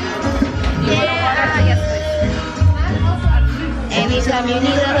again. Yeah. Yes, please. Anytime you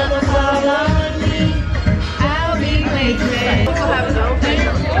need a little call on me, I'll be waiting. We'll have his own thing.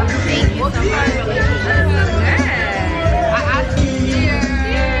 Thank you so much.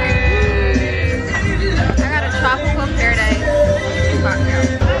 I got a tropical paradise cocktail.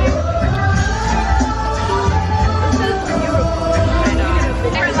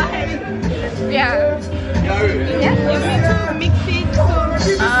 Yeah. You need to mix it so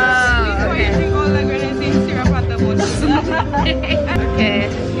okay. drink all the grenadine syrup at the bottom. Okay.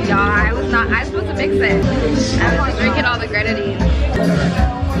 Y'all, I was supposed to mix it. I was just drinking all the grenadine.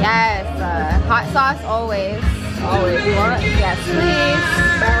 Yes, hot sauce always. Always. You want? Yes, please.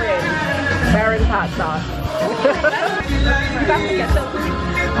 Baron's hot sauce. We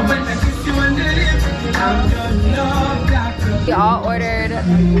all ordered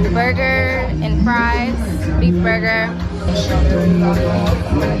burger and fries, beef burger.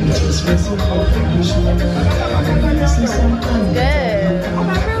 Good.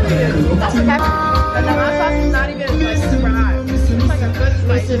 And the hot sauce is not even like super hot. It's like a good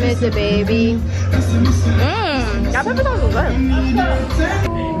spicy. Miss it, baby. That pepper sauce is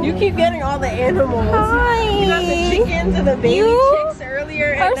good. You keep getting all the animals. Hi. You got the chickens and the baby chicks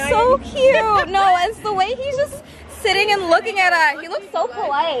earlier at night. So cute. No, it's the way he's just sitting and looking at us. He looks so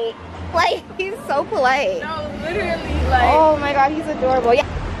polite. Like, he's so polite. No, literally, like. Oh my god, he's adorable. Yeah.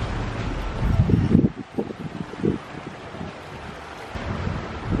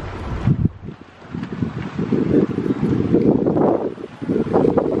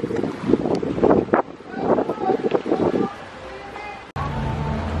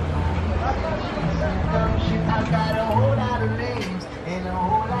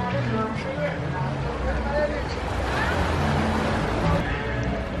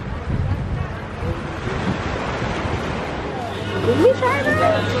 Did we try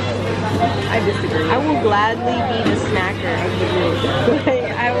that? I disagree. I will gladly be the snacker of the group. Like,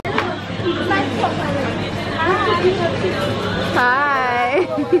 I will. Hi.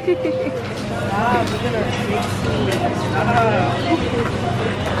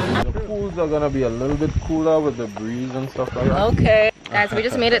 The pools are gonna be a little bit cooler with the breeze and stuff like that. Okay. Guys, we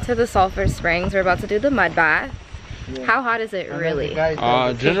just made it to the Sulphur Springs. We're about to do the mud bath. How hot is it really?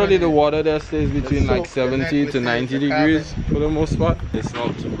 Generally the water there stays between like 70 to 90 degrees for the most part. It's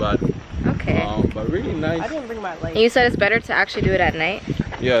not too bad. Okay. But really nice. I didn't bring my light. You said it's better to actually do it at night?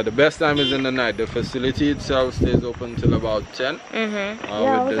 Yeah, the best time is in the night. The facility itself stays open till about 10.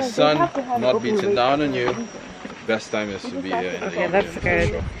 With the sun not beating down on you, best time is to be here in the evening. That's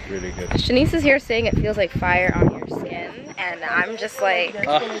good. Really good. Shanice is here saying it feels like fire on your skin, and I'm just like,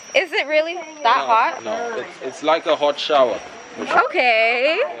 is it really that hot? No, it's like a hot shower.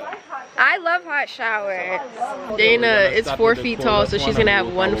 Okay. I love hot showers. Dana is 4 feet tall, so she's gonna have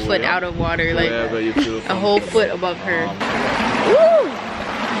 1 foot out of water, like a whole foot above her. Woo!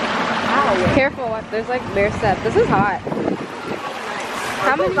 Ow, careful, there's like bare steps. This is hot.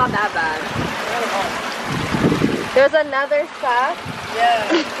 How many? Not that bad. There's another step. Yeah,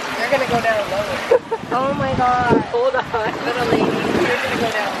 you're gonna go down lower. Oh my god. Hold on, little lady. You're gonna go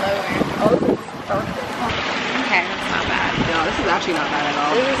down lower. Oh, this is perfect. Okay, that's not bad. No, this is actually not bad at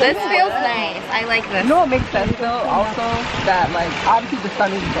all. This feels nice. I like this. You know what makes sense though? Also, that like obviously the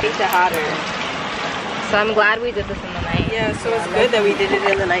sun is Makes it hotter. So I'm glad we did this in the night. Yeah, so it's good that we did it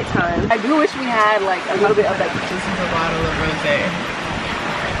in the nighttime. I do wish we had like a little bit of like just a bottle of rosé.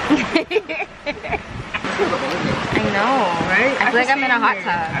 I know, right? I feel like I'm in a hot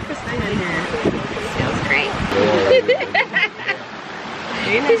tub. I could stay in here. Feels great.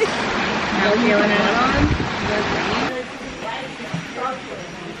 I'm feeling it.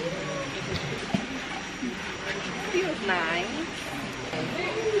 Feels nice.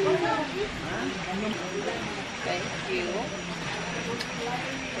 Thank you.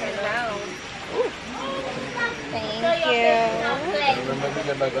 Turn around. Ooh. Thank you. Remember to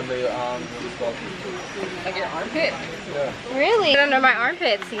get back under your arms and stuff. Like your armpit? Yeah. Really? Under my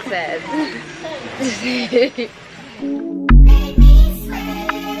armpits, he says.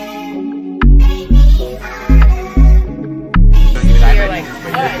 You're like,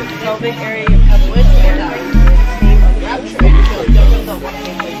 what? Pelvic area of wood or name of the outro.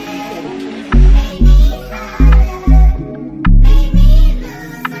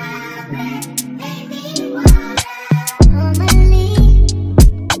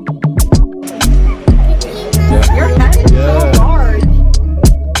 your head is so hard.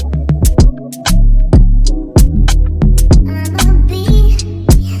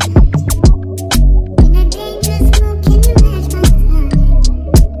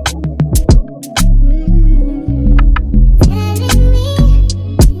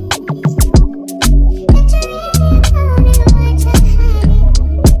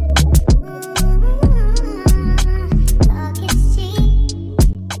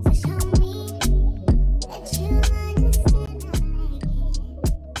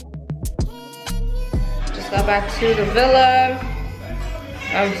 Got back to the villa.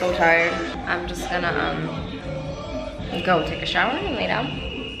 I'm so tired. I'm just gonna go take a shower and lay down,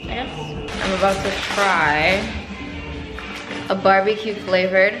 I guess. I'm about to try a barbecue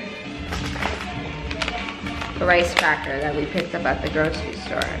flavored rice cracker that we picked up at the grocery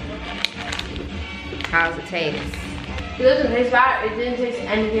store. How's it taste? It doesn't taste bad. It didn't taste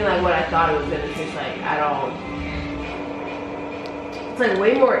anything like what I thought it was gonna taste like at all. It's like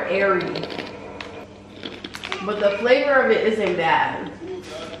way more airy. but the flavor of it isn't bad.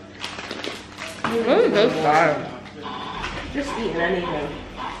 Just eating anything.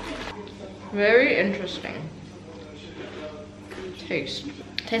 Very interesting taste.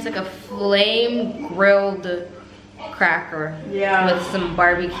 Tastes like a flame grilled cracker. Yeah. With some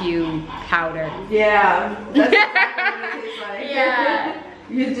barbecue powder. Yeah. That's exactly what it tastes like. Yeah.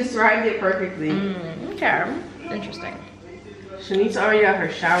 You described it perfectly. Okay. Interesting. Shanice's already got her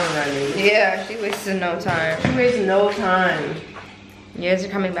shower running. Yeah, she wasted no time. She wastes no time. You guys are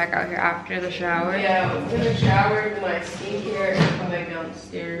coming back out here after the shower? Yeah, I'm gonna shower, do my skincare, and come back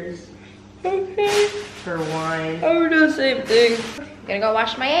downstairs. Okay. For wine. I would do the same thing. Gonna go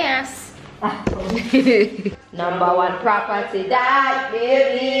wash my ass. Number one property that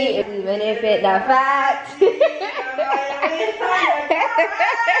baby, even if it's not fat.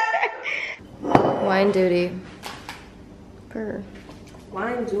 Wine duty. Purr.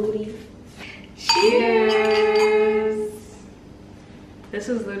 Wine duty. Cheers. This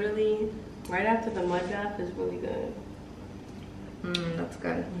is literally right after the mud bath is really good. That's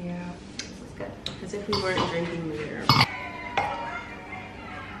good. Yeah. That's good. As if we weren't drinking beer.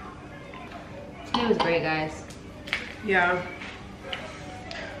 It was great, guys. Yeah.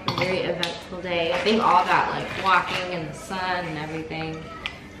 A very eventful day. I think all that like walking in the sun and everything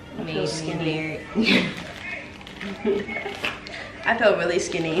made me skinny. very I feel really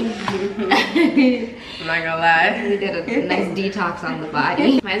skinny. I'm not gonna lie. We did a nice detox on the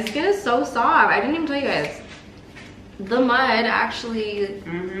body. My skin is so soft. I didn't even tell you guys. The mud actually,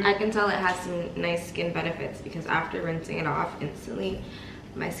 I can tell it has some nice skin benefits because after rinsing it off instantly,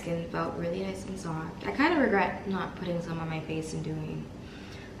 my skin felt really nice and soft. I kind of regret not putting some on my face and doing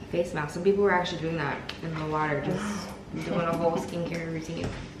a face mask. Some people were actually doing that in the water, just doing a whole skincare routine.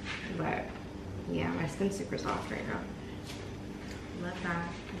 But yeah, my skin's super soft right now. Love that.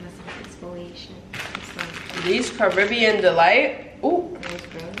 That's some exfoliation. These Caribbean Delight. Ooh. Those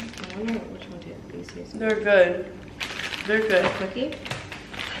good. I wonder which one did these taste. They're good. They're good. Cookie?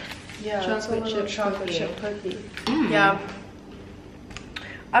 Yeah, Chocolate chip cookie. Yeah.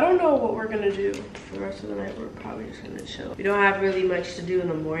 I don't know what we're gonna do for the rest of the night. We're probably just gonna chill. We don't have really much to do in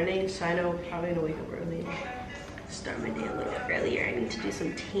the morning, so I know we're probably gonna wake up early. Start my day a little earlier. I need to do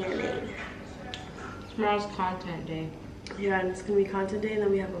some tanning. Tomorrow's content day. Yeah, and it's gonna be content day, and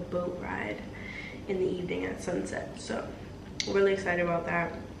then we have a boat ride in the evening at sunset. So I'm really excited about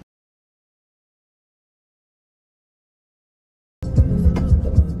that.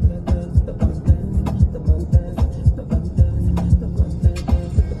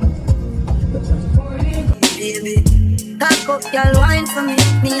 Baby, talk up your wine for me.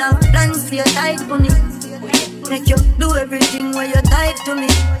 Me have plans for your tight bunny. Make you do everything when you tight to me.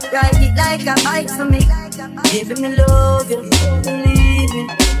 Ride it like a bike for me. Baby, me love you, believe me.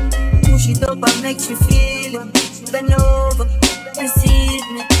 Push it up and make you feel it. Bend over, receive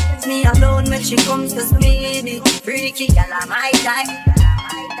me. Me alone when she comes to speedy. Freaky, girl, I'm my type.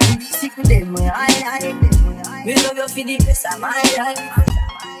 Sick with them where I like. Me love you for the best of my life.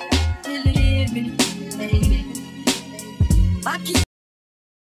 Believe me, baby. Back it.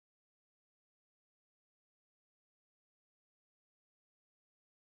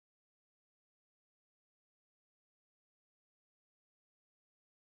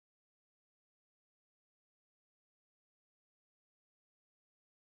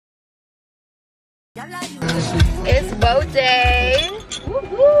 It's boat day.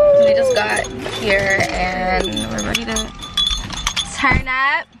 We just got here and we're ready to turn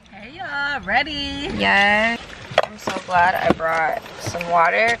up. Hey y'all, ready? Yeah. I'm so glad I brought some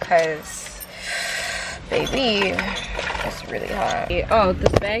water because, baby, it's really hot. Oh,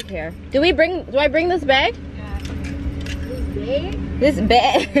 this bag here. Do I bring this bag? This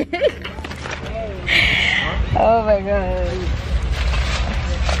bag? Oh my god.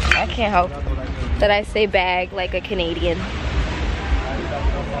 I can't help that I say bag like a Canadian.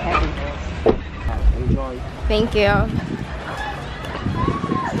 Enjoy. Thank you.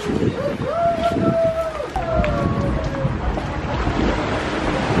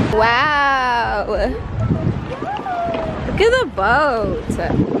 Wow. Look at the boat.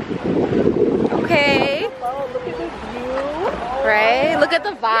 Okay. Oh, look at the view. Right? Look at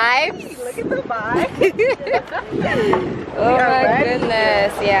the vibes. Look at the vibe. Oh my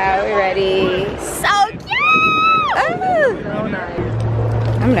goodness. Yeah, we're ready. So cute! So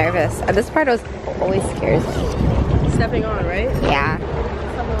nice. I'm nervous. This part always scares me. Stepping on, right? Yeah.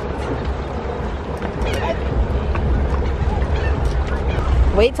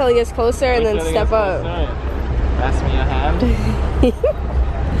 Wait till he gets closer and then step up. Pass me a hand.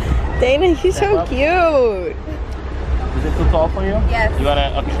 Dana, you're so cute. Is it this too tall for you? Yes. You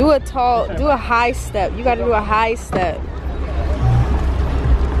gotta, okay. Do a high step. You gotta do a high step.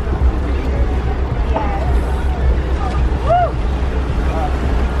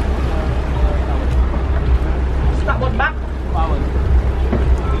 Stop one back.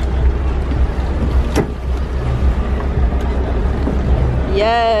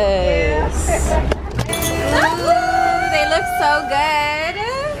 Yes. Ooh, they look so good.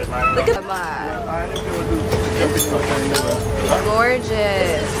 Look at them.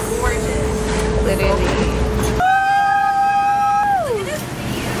 Gorgeous. Literally.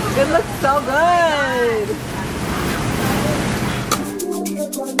 It looks so good.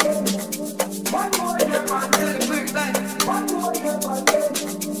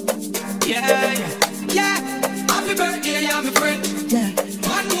 Yeah. Happy birthday, I'm a friend. Yeah.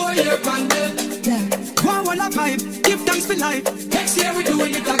 One more year, man. Yeah. One vibe. Give thanks for life. Next year we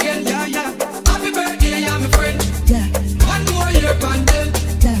doing it again. Yeah. Happy birthday, I'm a friend. Yeah. One more year, man.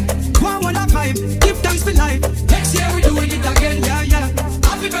 Yeah. One vibe. Give thanks for life. Next year we doing it again. Yeah.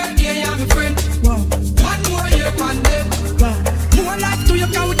 Happy birthday, I'm a friend. Wow. One more year, man. Wow. More life to your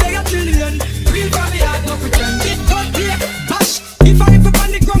count, they a trillion. Real family heart, no pretend. It don't be bash. If I ever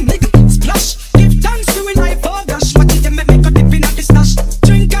on the ground, nigga, splash. Give thanks to in life, oh gosh. What did you make a dip in at the stash?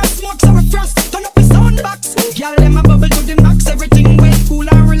 Drink and smoke, so we frost. Turn up the sound box. Girl, them a bubble to the max. Everything well, cool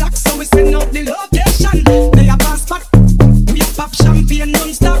and relax. So we send out the location. They a pass back. We a pop champagne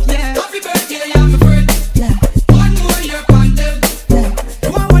non-stop, yeah. Happy birthday, I'm a friend. Yeah. One more year, pandem. Yeah.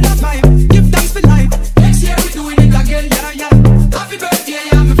 One vibe. Give thanks for life. Next year we doing it again, yeah. Happy birthday,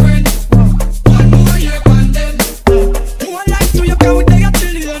 I'm a friend. One more year, pandem. More life to your count, they a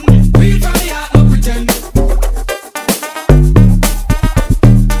trillion. Real from the heart, no pretend.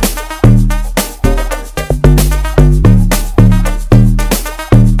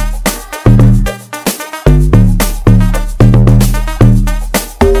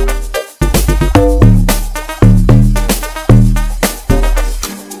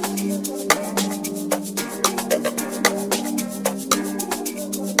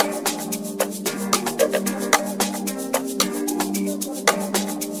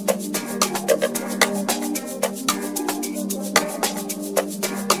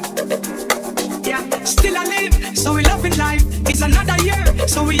 Still alive, so we loving life. It's another year,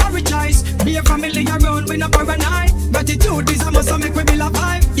 so we are rejoice. Be a family around, we not paranoid. Gratitude is a must, so make we be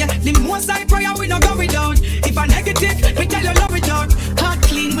alive. Yeah, the most I prayer, we not go without. If a negative, we tell you love it out. Heart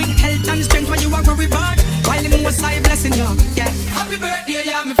clean with health and strength when you are worried about. While the most I blessing you, yeah. Happy birthday,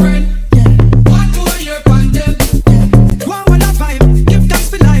 yeah, my friend. Yeah. One more year, pandem. Yeah. One vibe, give thanks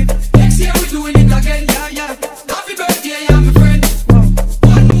for life. Next year we doing it again, yeah. Happy birthday, yeah, my friend.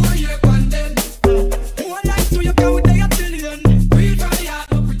 One more year, pandem. More life to your count, they a trillion. Real from the heart,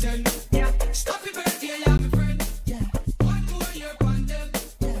 no pretend. Yeah. Happy birthday, yeah, my friend. Yeah. One more year, pandem.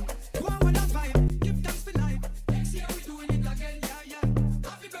 Yeah. One vibe, give thanks for life. Next year we doing it again, yeah.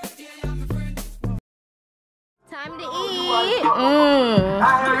 Happy birthday, yeah, my friend. Time to eat.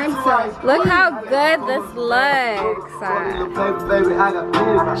 Look how good this looks.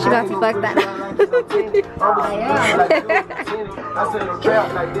 She about to fuck that.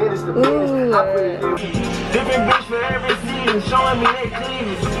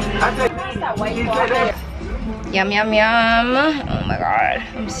 Yum, yum, yum. Oh my god,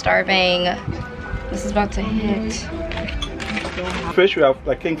 I'm starving. This is about to hit. Fish, we have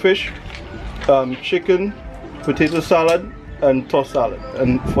like kingfish, chicken, potato salad, and tossed salad.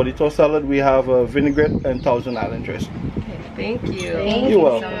 And for the tossed salad, we have a vinaigrette and Thousand Island dressing. Thank you. Thank You're you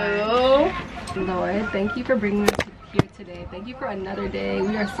welcome. so much. Lord, thank you for bringing us here today. Thank you for another day.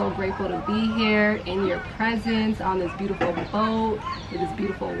 We are so grateful to be here in your presence on this beautiful boat with this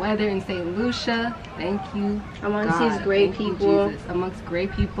beautiful weather in St. Lucia. Thank you, Amongst God. these great Thank you, people. Jesus. Amongst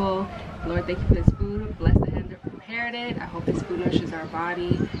great people. Lord, thank you for this food. Bless the hand that prepared it. I hope this food nourishes our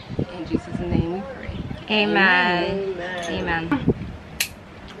body. In Jesus' name we pray. Amen. Amen.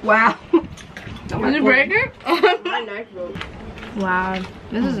 Wow. Did you break it? My neck broke. Wow,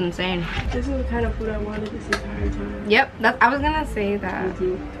 this is insane. This is the kind of food I wanted this entire time. Yep, I was gonna say that.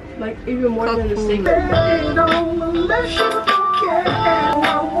 Like even more than the steak.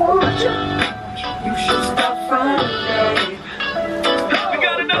 You should stop running. We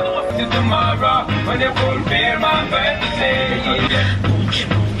got another one to tomorrow when it won't be my birthday.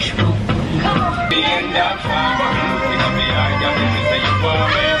 Being that far, it's behind you, this is you for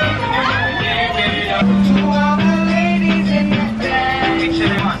me. To all the ladies in the bed,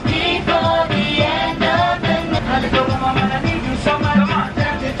 before the end of the night. I need you so much.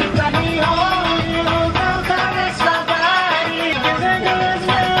 That you got me home, you don't caress my body.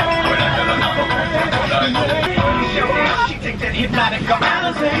 like a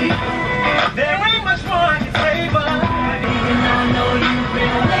melody. There ain't much more I can say, but even though I know you've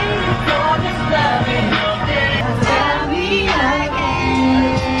been waiting for this loving all day. Tell me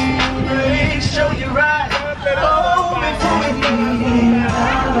again. Please show you right. Oh, before we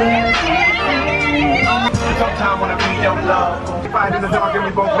sometimes when I be your love, fight in the dark and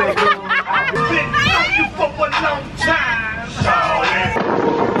we both make good. I've been on you for a long time. So yeah.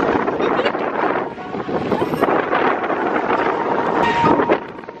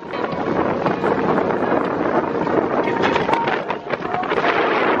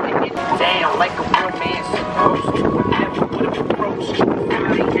 Down like a real man supposed to. Never would have approached you. I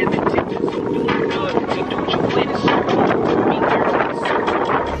ain't hesitating, so do good. You do what you win, it's so cool. Me, girl, it's so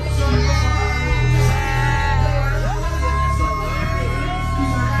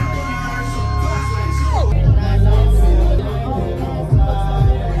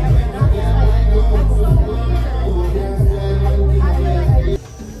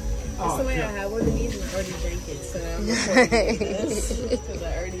That's the way I had one of these and I already drank it, so I'm not going to do this because I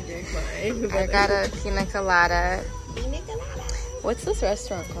already drank mine. I got a pina colada. What's this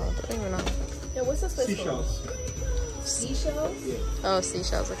restaurant called? I don't even know. Yeah, what's this place called? Seashells. Seashells? Yeah. Oh,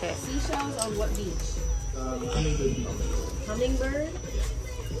 seashells, okay. Seashells on what beach? Hummingbird Beach. Hummingbird?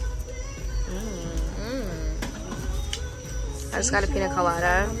 I just got a pina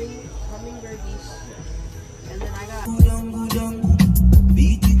colada. Hummingbird Beach. And then I got...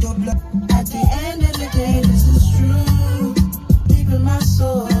 At the end of the day, this is true. Deep in my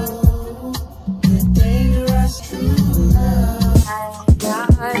soul, the dangerous true love.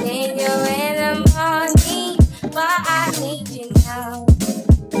 I need you in the morning, but I need you now.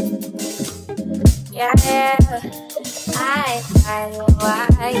 Yeah, I know why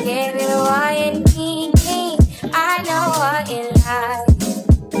I gave you what you need. I know what you like.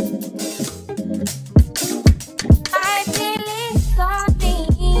 I feel it something.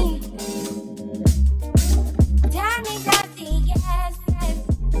 Tell me that the yes.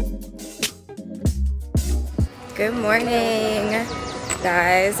 Good morning,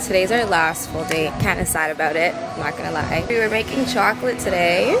 guys. Today's our last full day. Kind of sad about it, not gonna lie. We were making chocolate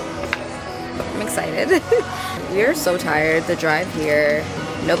today. I'm excited. We are so tired. The drive here,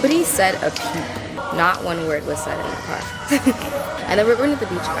 nobody said a peep. Not one word was said in the car. And then we're going to the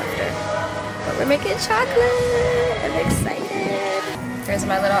beach after. But we're making chocolate. I'm excited. Here's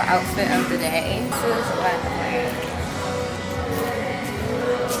my little outfit of the day. This is what I'm wearing.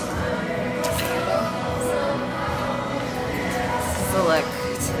 This is the look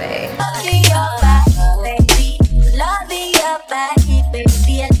today. Loving your body, baby. Loving your body,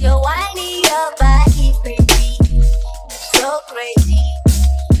 baby. And you're whining your body, baby. So crazy.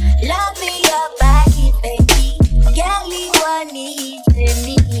 Loving your body, baby. Girl, you want it in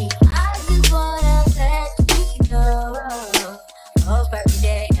me. I just wanna let you know. Oh, every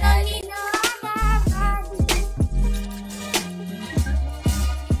day. Don't need no other body.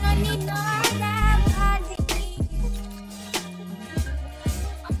 Don't need no other body.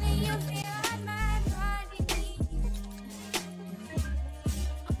 Only you feel my body.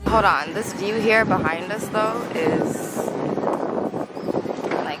 Hold on, this view here behind us though is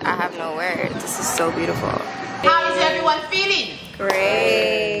like, I have no words. This is so beautiful. How is everyone feeling?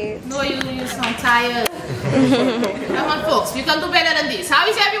 Great. No, you sound tired. Come on, folks, you can do better than this. How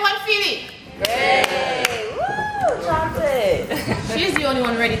is everyone feeling? Great. Woo, chocolate. She's the only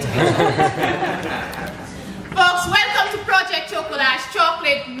one ready to be chocolate. Folks, welcome to Project Chocolate's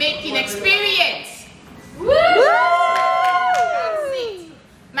chocolate making experience. Woo!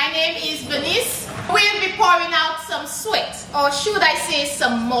 My name is Venice. We'll be pouring out some sweat, or should I say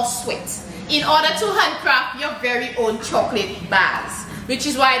some more sweat, in order to handcraft your very own chocolate bars. Which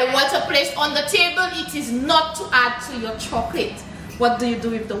is why the water placed on the table, it is not to add to your chocolate. What do you do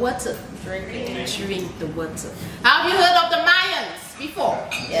with the water? Drink it. Drink the water. Have you heard of the Mayans before?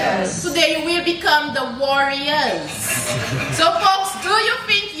 Yes. Today you will become the warriors. So folks, do you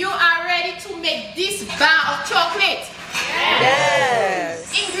think you are ready to make this bar of chocolate? Yes.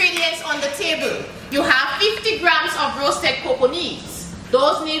 Ingredients on the table. You have 50 grams of roasted cocoa nibs.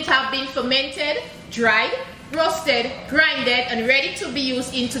 Those nibs have been fermented, dried, roasted, grinded, and ready to be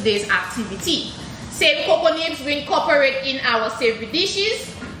used in today's activity. Same cocoa nibs we incorporate in our savory dishes,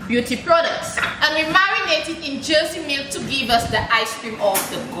 beauty products, and we marinate it in Jersey milk to give us the ice cream of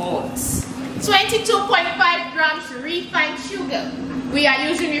the gods. 22.5 grams refined sugar. We are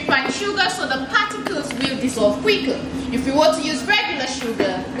using refined sugar so the particles will dissolve quicker. If we were to use regular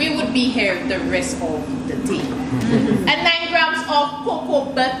sugar, we would be here the rest of the day. And 9 grams of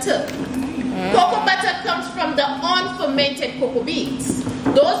cocoa butter. Cocoa butter comes from the unfermented cocoa beans.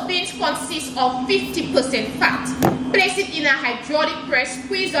 Those beans consist of 50% fat. Place it in a hydraulic press,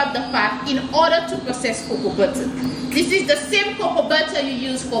 squeeze out the fat in order to process cocoa butter. This is the same cocoa butter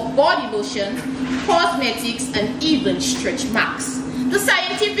you use for body lotion, cosmetics, and even stretch marks. The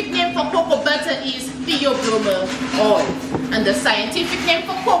scientific name for cocoa butter is theobromel oil, and the scientific name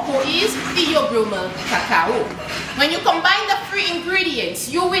for cocoa is theobromel cacao. When you combine the three ingredients,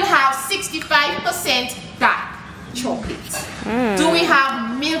 you will have 65% dark chocolate. Do we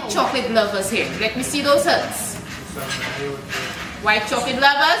have milk chocolate lovers here? Let me see those hands. White chocolate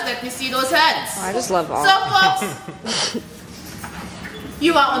lovers, let me see those hands. Oh, I just love all. So folks,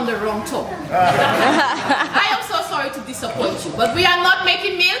 you are on the wrong top. I am so sorry to disappoint you, but we are not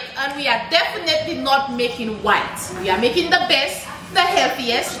making milk, and we are definitely not making white. We are making the best, the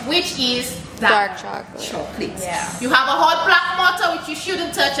healthiest, which is dark chocolate. Yeah. You have a hot black mortar which you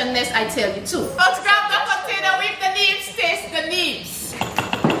shouldn't touch unless I tell you to. Let's grab the container with the nibs, taste the nibs.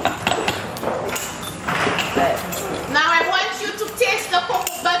 Now I want you to taste the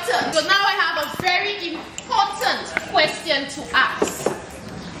cocoa butter. So now I have a very important question to ask.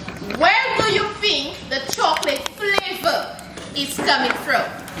 Where do you think the chocolate flavor is coming from?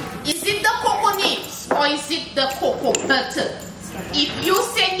 Is it the cocoa nibs or is it the cocoa butter? If you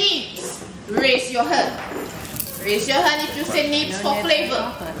say nibs, raise your hand. Raise your hand if you say nibs for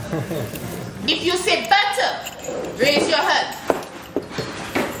flavor. If you say butter, raise your hand.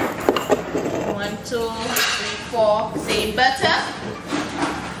 1, 2, 3, 4, saying butter.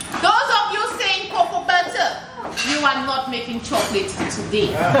 Those of you saying cocoa butter, you are not making chocolate today.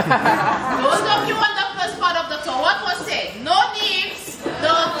 Those of you on the first part of the tour, what was said? No nibs,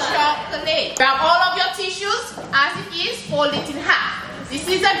 no chocolate. Grab all of your tissues as it is, fold it in half. This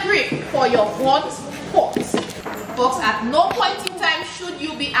is a grip for your hot pot. Folks, at no point in time should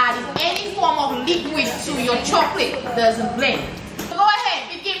you be adding any form of liquid to your chocolate. It doesn't blend. Go ahead,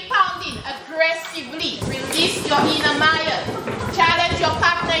 begin pounding aggressively. Release your inner Maya. Challenge your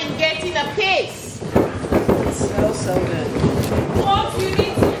partner in getting a pace. It smells so good. Folks, you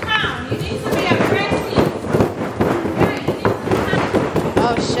need to pound. You need to be aggressive. Yeah, you need to pound.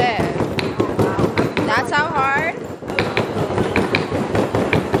 Oh shit. That's how hard?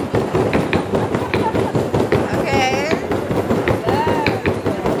 Okay.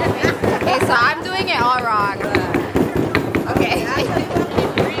 Okay, so I'm doing it all wrong. Okay.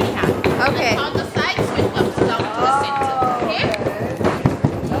 Okay. On the sides, so it comes down to the center. Okay?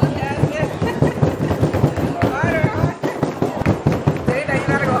 Harder. Dana, you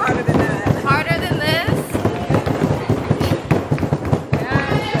gotta go harder than that. Harder than this?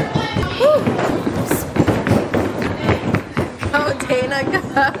 Oh, Dana, go.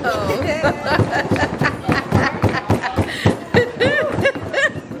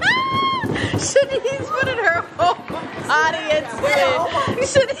 Shanice's putting her whole body into it.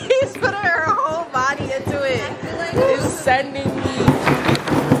 Shanice's putting her whole body into it. It's sending me.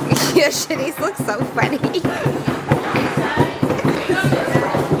 Yeah, Shanice looks so funny.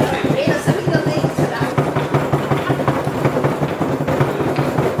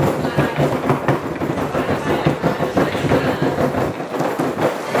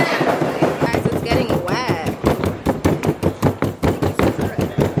 Guys, it's getting wet.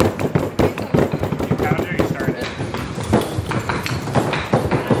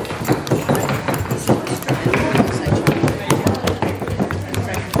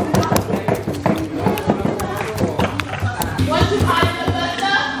 Once you add the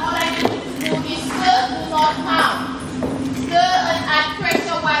butter, all I need to do is stir, do not pound. Stir and add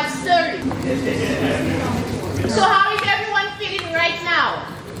pressure while stirring. So how is everyone feeling right now?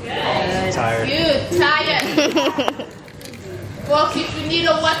 Good. Tired. Good. Tired. Folks, if you need a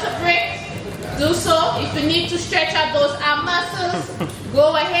water break, do so. If you need to stretch out those arm muscles,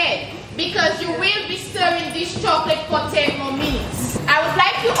 go ahead. Because you will be stirring this chocolate for 10 more minutes. I would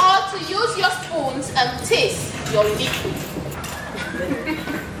like you all to use your spoons and taste your liquid.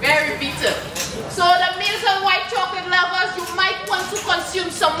 Very bitter. So the milk and white chocolate lovers, you might want to consume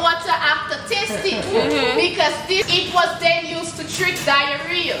some water after tasting. Because it was then used to treat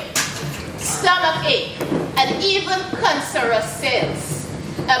diarrhea, stomach ache, and even cancerous cells.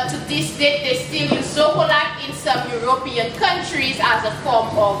 Up to this date, they still use Zocolac in some European countries as a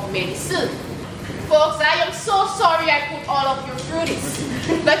form of medicine. Folks, I am so sorry I put all of you through this,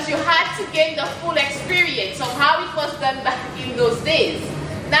 but you had to gain the full experience of how it was done back in those days.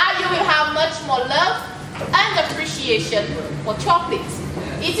 Now you will have much more love and appreciation for chocolate.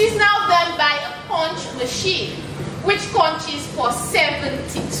 It is now done by a punch machine, which punches for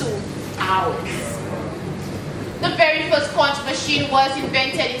 72 hours. The very first punch machine was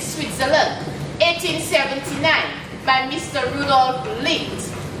invented in Switzerland, 1879, by Mr. Rudolf Lindt.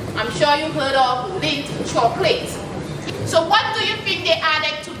 I'm sure you heard of Lindt chocolate. So what do you think they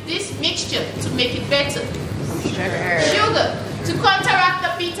added to this mixture to make it better? Sugar. To counteract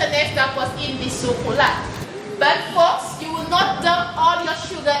the bitterness that was in this chocolate. But folks, you will not dump all your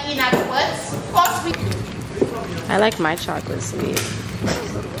sugar in at once. First we I like my chocolate sweet.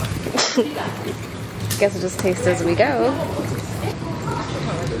 Guess we'll just taste as we go.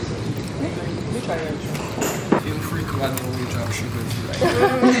 Feel free to add more drop sugar if you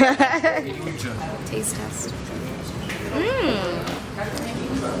like. Taste test.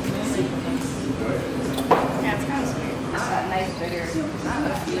 Nice bitter. Too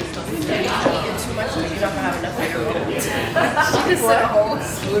much, so you're not gonna have enough for your own. You just said a whole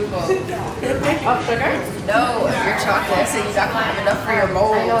spoonful. Of sugar? No, of your chocolate, so you're not gonna have enough for your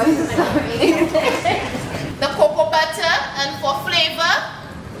mold. I know, I just stop eating. the cocoa butter, and for flavor,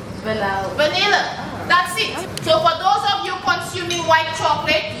 vanilla. That's it. So for those of you consuming white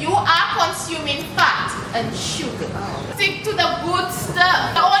chocolate, you are consuming fat and sugar. Stick to the good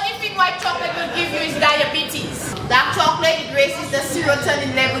stuff. The only thing white chocolate will give you is diabetes. Dark chocolate, it raises the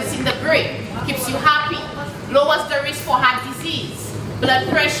serotonin levels in the brain, keeps you happy, lowers the risk for heart disease, blood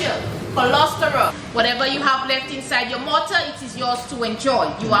pressure, cholesterol. Whatever you have left inside your motor, it is yours to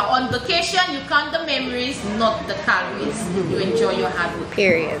enjoy. You are on vacation, you count the memories, not the calories. You enjoy your hard work.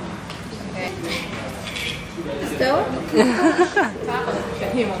 Period. Okay. Still?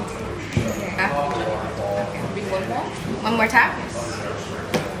 One more time.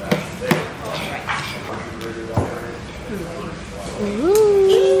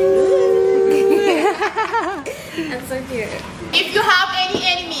 That's so cute. If you have any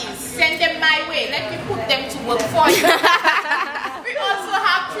enemies, send them my way. Let me put them to work for you. We also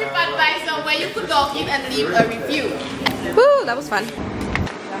have TripAdvisor where you could log in and leave a review. Woo, that was fun.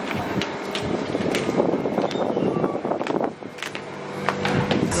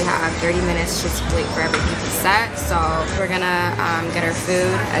 We have 30 minutes just to wait for everything to set, so we're gonna get our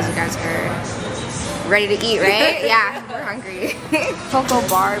food, as you guys heard. Ready to eat, right? Yeah, we're hungry. Cocoa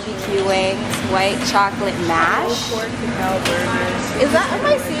barbecue wings, white chocolate mash. Is that, am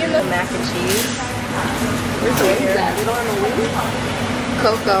I seeing the mac and cheese? Where's the wings at? We don't have the wings?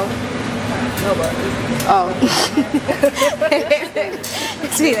 Cocoa. No, but. Oh.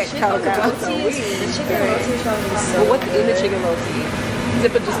 It's either cocoa. The chicken roti is so. But what's in the chicken roti? Is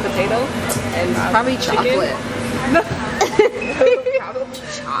it just potato? And probably chocolate.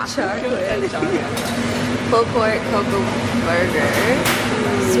 Chocolate and chocolate. Pulled pork cocoa burger,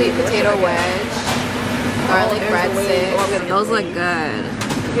 sweet potato wedge, garlic breadsticks. Those look good.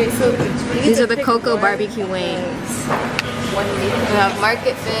 Okay, so these are the cocoa barbecue wings. We have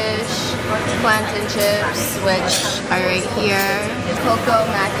market fish, plantain chips, which are right here. Cocoa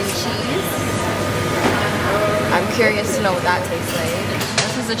mac and cheese. I'm curious to know what that tastes like.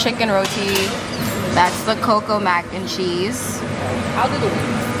 This is the chicken roti. That's the cocoa mac and cheese. I'll do the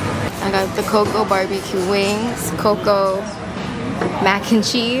wings. I got the cocoa barbecue wings, cocoa mac and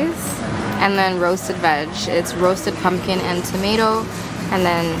cheese, and then roasted veg. It's roasted pumpkin and tomato, and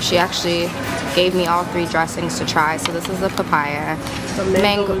then she actually gave me all 3 dressings to try. So this is the papaya, the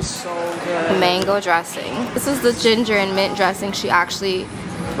mango is so good. Mango dressing. This is the ginger and mint dressing. She actually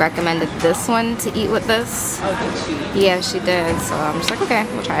recommended this one to eat with this. Oh, did she? Yeah, she did. So I'm just like, okay,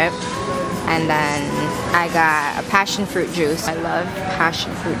 we'll try it. And then I got a passion fruit juice. I love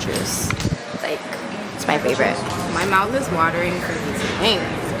passion fruit juice. Like, it's my favorite. My mouth is watering for these wings,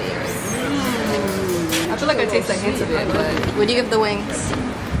 babes. I feel like I taste a hint of it, but... Would you give the wings?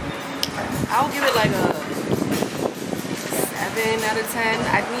 I'll give it like a 7 out of 10.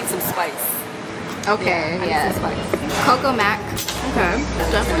 I need some spice. Okay, yeah. I need some spice. Cocoa mac. Okay.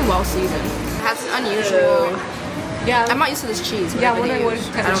 It's definitely well seasoned. It has an unusual... Yeah. I'm not used to this cheese. Yeah, I wonder what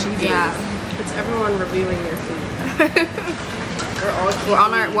kind of cheese. Yeah. It's everyone reviewing their food. We're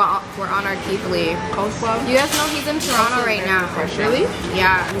on our Keithley. Coleslaw. You guys know he's in Toronto right now. Really?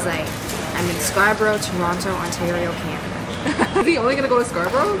 Yeah. He's like, I'm in Scarborough, Toronto, Ontario, Canada. Is he only gonna go to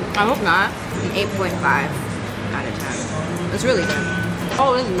Scarborough? I hope not. 8.5 out of 10. It's really good.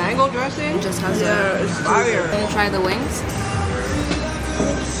 Oh, this mango dressing? It just has it's fire. Can you try the wings?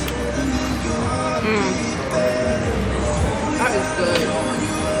 That is good.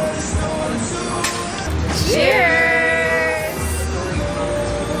 Cheers!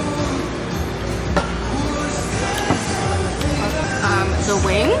 The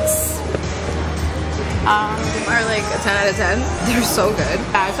wings are like a 10 out of 10. They're so good.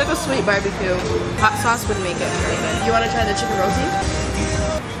 Yeah, it's like a sweet barbecue. Hot sauce would make it really good. You want to try the chicken roti?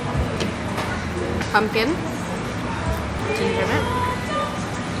 Pumpkin. Ginger mint.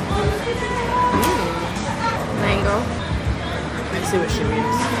 Mango. see what she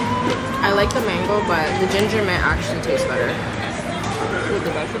means. I like the mango, but the ginger mint actually tastes better. With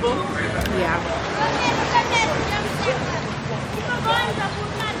the vegetable? Yeah.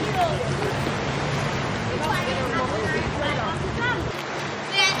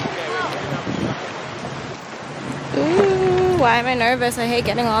 Ooh, why am I nervous? I hate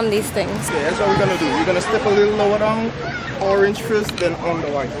getting on these things. Yeah, that's what we're gonna do. We're gonna step a little lower down, orange first, then on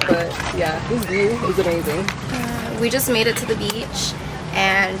the white. But yeah, this view is amazing. We just made it to the beach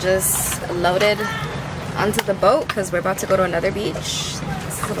and just loaded onto the boat because we're about to go to another beach.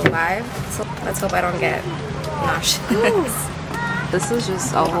 It's a little vibe, so let's hope I don't get nauseous. This is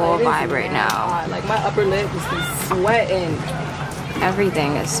just a whole vibe right now. Like my upper lip is sweating.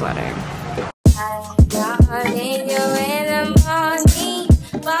 Everything is sweating. I need you in the morning,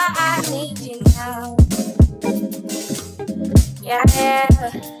 but I need you now. Yeah, yeah.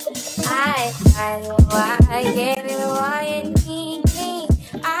 I know why I gave you what you need.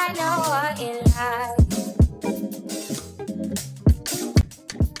 I know what you like.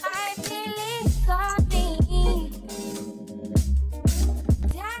 I feel it's coming.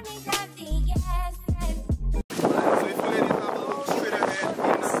 Tell me that the yes. So if you ladies have a little straight ahead in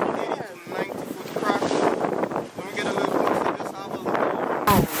that 80 to 90 foot crash, when we get a little closer, just have a look.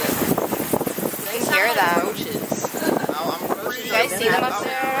 I can hear them. You guys see them up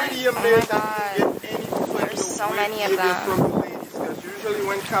there? Oh my god. There's so many of them. Because usually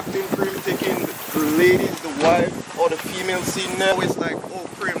when Captain Prim taking the ladies, the wife, or the female scene there, it's like, oh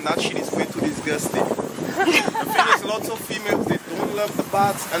Prim, that shit is way too disgusting. The thing is, lots of females, they don't love the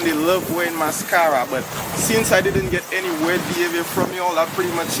baths and they love wearing mascara, but since I didn't get any weird behavior from y'all, that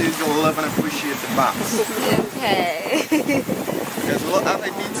pretty much says you love and appreciate the baths. Okay. Because as I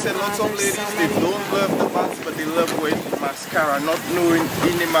did say, lots of ladies, they don't love the baths, but they love wearing mascara, not knowing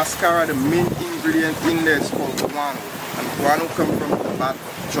in the mascara the main ingredient in there is called guano. And guano comes from the bath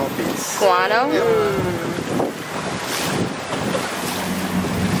droppings. Guano? Yep.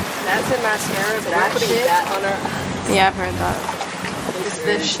 That's a mascara, but That we're putting shit? that on our... Yeah, I've heard that. It's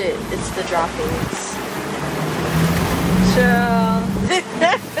this shit. It's the droppings. Chill.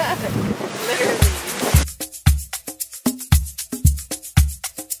 Literally.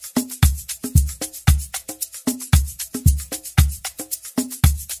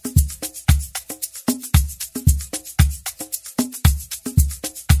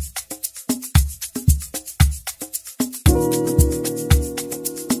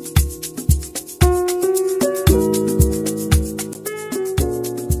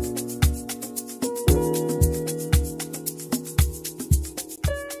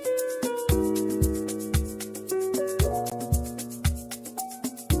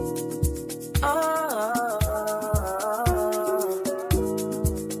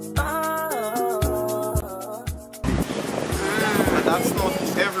 That's not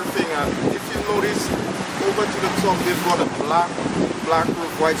everything. If you notice, over to the top they've got a black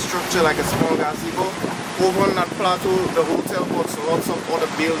roof, white structure like a small gazebo. Over on that plateau, the hotel got lots of other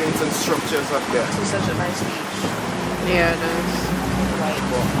buildings and structures up there. This is such a nice beach. Yeah, it is. Nice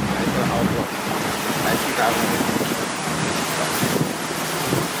outlook. Nice outlook.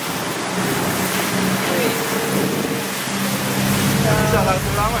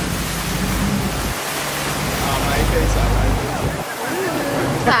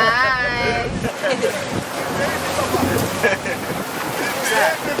 Hi.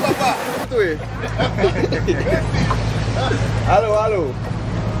 Hello, hello.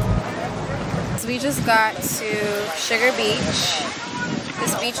 So we just got to Sugar Beach.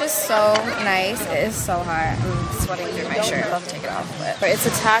 This beach is so nice. It is so hot. I'm sweating through my shirt. I'll take it off. But it's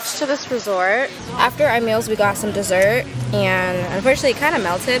attached to this resort. After our meals, we got some dessert, and unfortunately, it kind of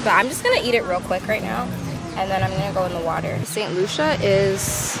melted. But I'm just gonna eat it real quick right now, and then I'm gonna go in the water. St. Lucia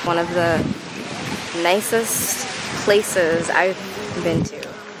is one of the nicest places I've been to.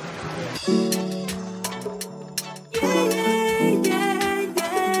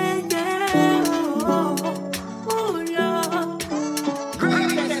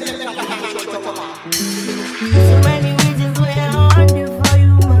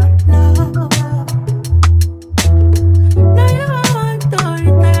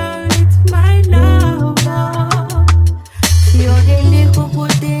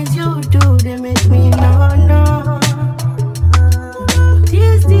 Tears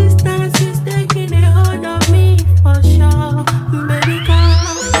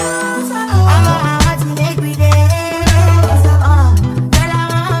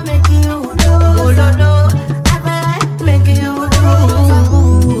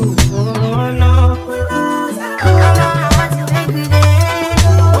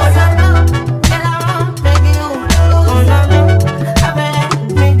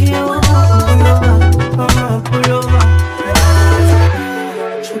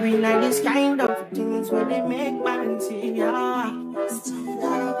where they make man see ya.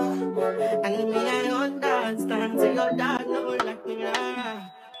 And me, I understand. Say your dad know like me, yeah.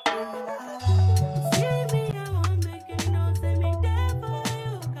 See me, I won't make you know. Say me there for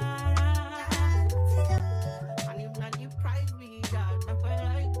you, God. And if not, you price me, God. That's why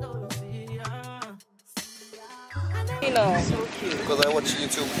I don't see ya. You know. So cute. Because I watch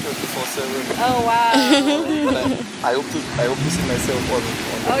YouTube 24/7. Oh wow. I hope to see myself on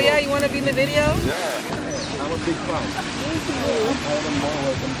Oh yeah, you want to be in the video? Yeah, I'm a big fan.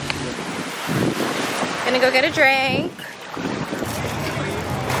 Gonna go get a drink.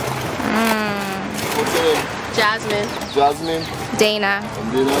 What's your name? Jasmine. Jasmine. Dana.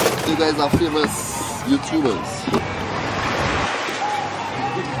 And Dana. You guys are famous YouTubers.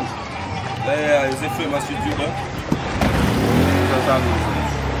 Yeah, is it famous YouTuber?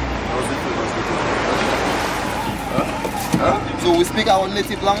 So we speak our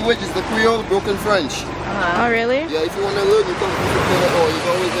native language, is the Creole, broken French. Oh really? Yeah, if you want to learn, you can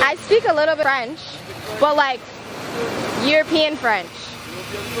always I speak a little bit French, but like European French.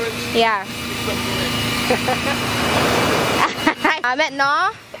 Yeah.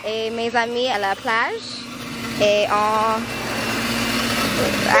 Maintenant, mes amis à la plage et on...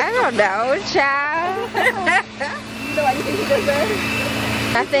 I don't know, ciao. You know anything you just said?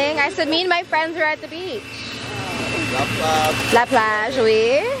 Nothing. I said me and my friends were at the beach. La plage. La plage,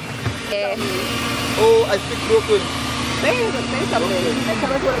 oui. Oh, I speak broken. Say something and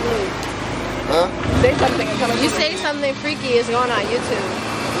tell us what it means. Huh? Say something and tell us. You say something freaky, it's going on YouTube.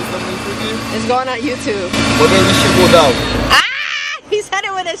 Say something freaky? It's going on YouTube. But then we should go down. Ah! He said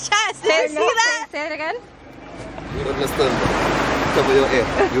it with his chest. Did you see that? Say it again. You would understand. Cover your ear.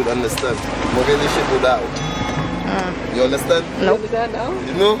 You would understand. But then we should go down. You understand? Nope. You understand now?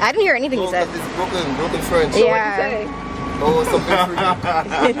 You know? I didn't hear anything no, you said. It's broken French. Yeah. What'd you say? Oh, something freaky.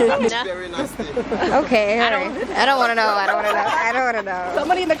 It's very nasty. Okay, alright. I don't want to know. I don't want to know. I don't want to know.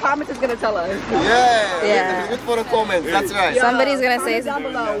 Somebody in the comments is gonna tell us. Yeah. Look for the comments. That's right. Somebody's gonna say down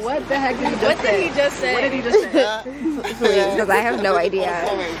something. below. What the heck did he just What say? did he just say? What did he just say? Please, because I have no idea.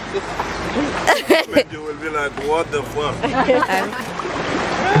 You will be like, what the fuck?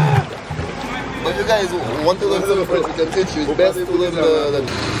 But you guys want to learn some French, we can teach you. It's best to learn the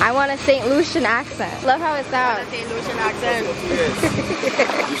I want a St. Lucian accent. Love how it sounds. St. Lucian accent.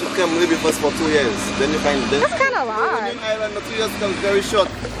 You should come live with us for 2 years. Then you find this. That's kind of long. In Ireland, the 2 years comes very short.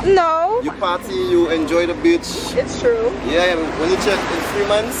 No. You party, you enjoy the beach. It's true. Yeah, when you check in 3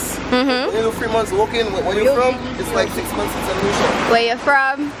 months, when you do 3 months walking, when you're from, it's like 6 months in St. Lucia. Where you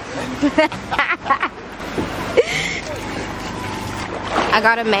from? I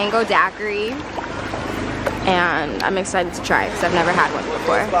got a mango daiquiri and I'm excited to try because I've never had one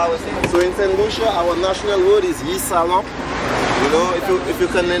before. So in St. Lucia, our national word is ye salop. You know, if you're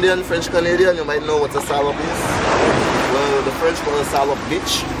Canadian, French Canadian, you might know what a salop is. Well, the French call it salop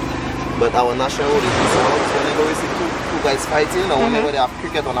beach, but our national word is ye salop. So whenever we see two guys fighting, or whenever they have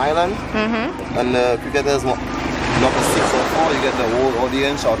cricket on island, and the cricketers knock a 6 or 4, you get the whole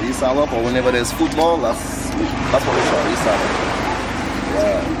audience shout ye salop, or whenever there's football, that's what we shout, ye salop.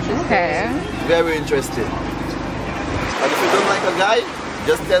 Yeah. Okay. Very interesting. And if you don't like a guy,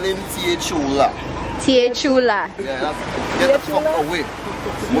 just tell him Tie Chula. Tie Chula. Yeah, that's get the fuck away.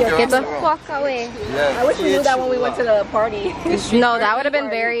 Get the fuck away. Yeah, I wish we knew that when we went to the party. No, that would have been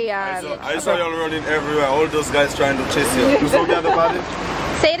very I saw y'all running everywhere. All those guys trying to chase you. You saw me at the party?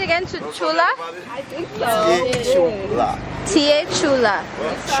 Say it again, Chula? I think so. Tie Chula. Tie Chula.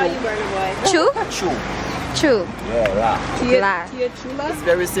 Saw you, Burger Boy. Chu? Chu. Chu. Yeah, la. La. Tia Chula? It's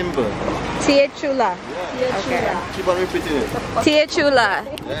very simple. Tie Chula. Okay. Keep on repeating it. Tie Chula.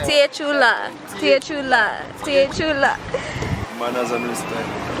 Tie Chula. Tie Chula. Tie Chula. Manners and respect.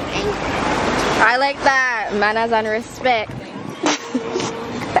 I like that. Manners and respect.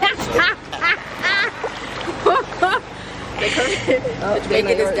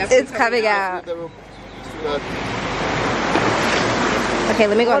 It's coming out. Okay,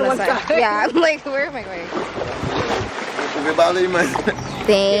 let me go on this side. Yeah, I'm like, where am I going?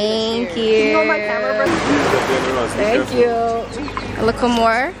 Thank you. You know my camera, bro? Thank you. A little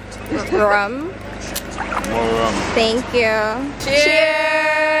more rum. More rum. Thank you. Cheers!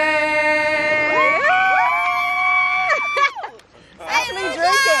 Actually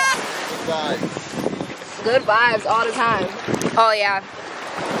drink it. Good vibes all the time. Oh yeah.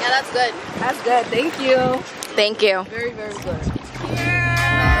 Yeah, that's good. That's good. Thank you. Thank you. Very, very good.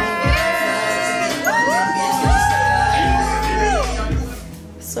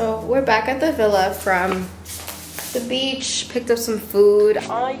 So we're back at the villa from the beach, picked up some food.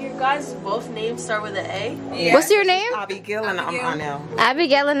 You guys both names start with an A? Yeah. What's your name? Abigail and I'm Anel.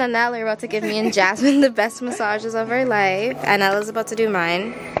 Abigail and Anel are about to give me and Jasmine the best massages of our life. Anel is about to do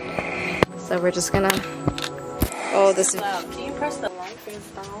mine. So we're just gonna... Oh, this is... Can you press the long face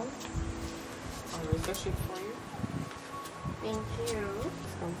down? I'll refresh it for you. Thank you.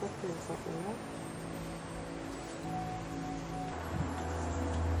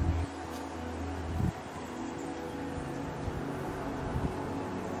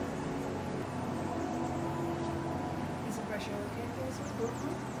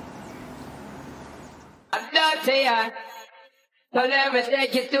 So let me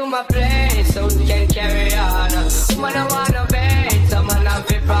take you to my place so we can carry on. Someone I wanna bait, someone I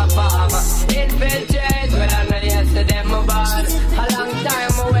feel perform. Infiltrate, well I know yesterday my bad. A long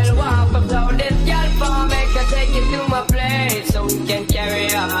time I will walk up down this girl for make her take you to my place so we can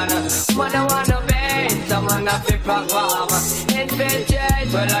carry on. Someone I wanna bait, someone I feel perform.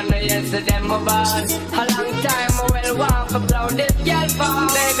 Infiltrate, well I know yesterday my bad. A long time I will walk up down this girl for.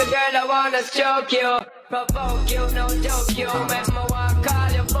 Baby girl I wanna stroke you. Provoke you, no joke you. Make me want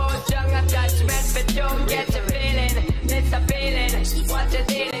call you for strong attachment, but don't get the feeling. It's a feeling. What you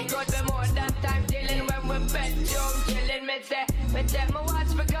dealing? Could be more than time dealing when we're bedroom chilling. Me say me watch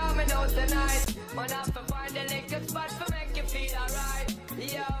for coming out tonight. Wanna have to find a liquor spot for make you feel alright.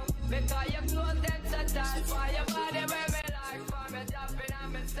 Yo, because your clothes them so tight, why your body where me like for me jumping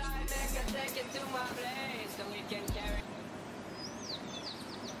on my side, make her take it to my place so we can carry.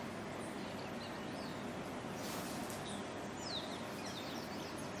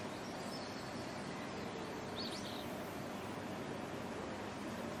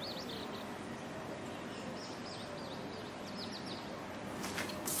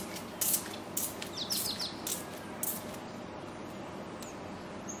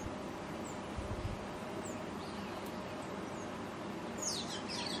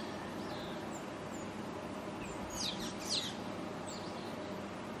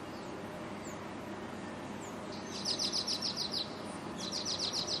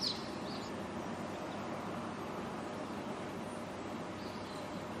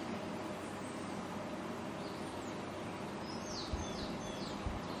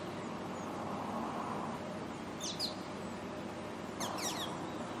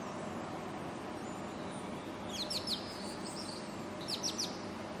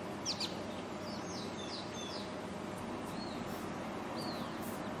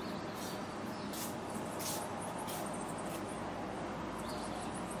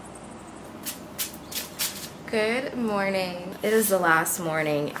 Good morning. It is the last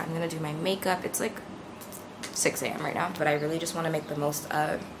morning. I'm gonna do my makeup. It's like 6 a.m. right now, but I really just want to make the most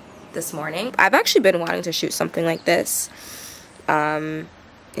of this morning. I've actually been wanting to shoot something like this in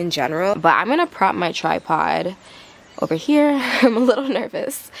general, but I'm gonna prop my tripod over here. I'm a little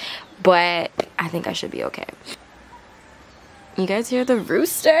nervous, but I think I should be okay. You guys hear the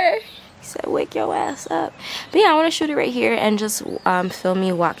rooster? He said wake your ass up. But yeah, I want to shoot it right here and just film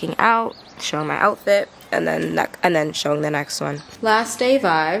me walking out, showing my outfit, and then showing the next one. Last day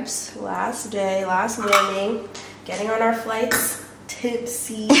vibes. Last day, last morning, getting on our flights,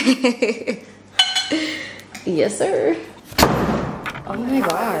 tipsy. Yes, sir. Oh my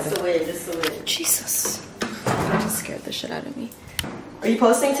god. Just the wind, just the wind. Jesus. That just scared the shit out of me. Are you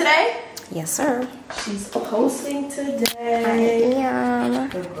posting today? Yes, sir. She's posting today. I am.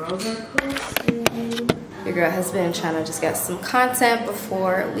 The girls are posting. Your girl has been trying to just get some content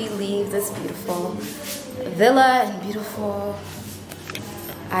before we leave this beautiful villa and beautiful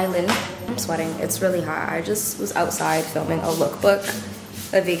island. I'm sweating. It's really hot. I just was outside filming a lookbook,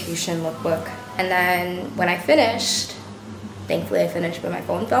 a vacation lookbook. And then when I finished, thankfully I finished, but my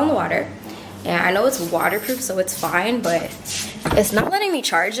phone fell in the water. And I know it's waterproof, so it's fine, but it's not letting me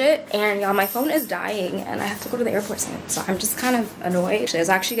charge it. And y'all, my phone is dying and I have to go to the airport soon. So I'm just kind of annoyed. I was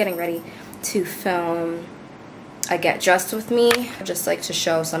actually getting ready to film a get dressed with me, just like to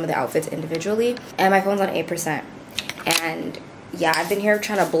show some of the outfits individually. And my phone's on 8%. And yeah, I've been here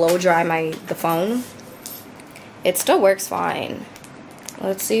trying to blow dry the phone. It still works fine.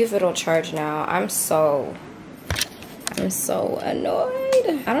 Let's see if it'll charge now. I'm so annoyed.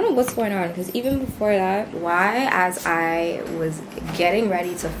 I don't know what's going on, because even before that, as I was getting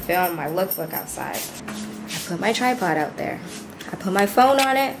ready to film my lookbook outside, I put my tripod out there. I put my phone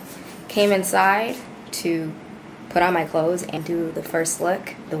on it, came inside to put on my clothes and do the first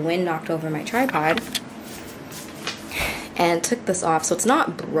look. The wind knocked over my tripod and took this off. So it's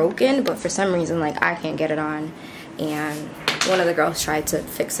not broken, but for some reason, like, I can't get it on. And one of the girls tried to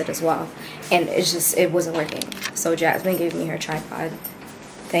fix it as well, and it wasn't working. So Jasmine gave me her tripod.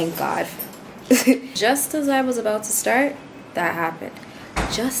 Thank God. Just as I was about to start, that happened.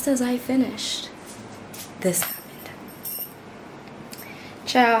 Just as I finished, this happened.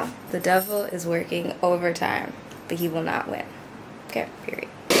 Ciao. The devil is working overtime, but he will not win. Okay, period.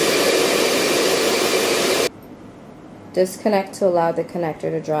 Disconnect to allow the connector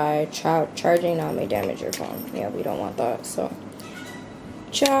to dry. Charging now may damage your phone. Yeah, we don't want that, so.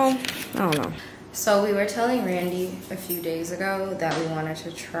 Ciao. I don't know. So we were telling Randy a few days ago that we wanted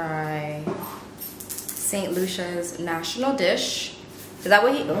to try St. Lucia's national dish. Is that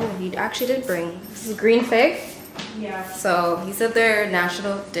what he actually did bring? This is green fig? Yeah. So he said their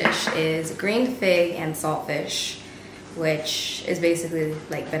national dish is green fig and saltfish, which is basically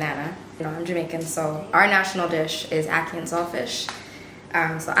like banana. You know, I'm Jamaican, so our national dish is ackee and saltfish.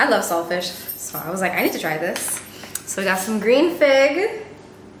 So I love saltfish, so I was like, I need to try this. So we got some green fig.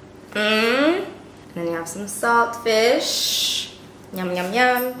 And then you have some saltfish. Yum, yum,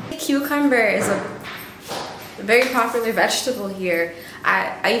 yum. Cucumber is a very popular vegetable here.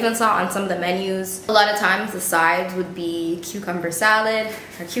 I even saw on some of the menus, a lot of times the sides would be cucumber salad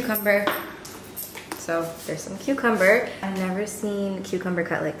or cucumber. So there's some cucumber. I've never seen cucumber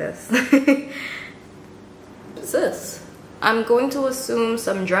cut like this. What's this? I'm going to assume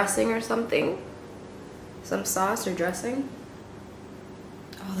some dressing or something. Some sauce or dressing.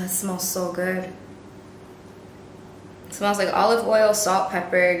 Oh, that smells so good. It smells like olive oil, salt,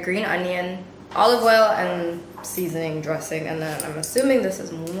 pepper, green onion, olive oil, and seasoning dressing. And then I'm assuming this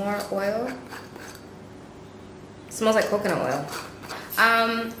is more oil. It smells like coconut oil.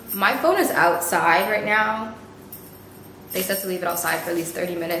 My phone is outside right now. They said to leave it outside for at least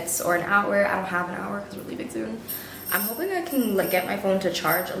 30 minutes or an hour. I don't have an hour because we're leaving soon. I'm hoping I can like get my phone to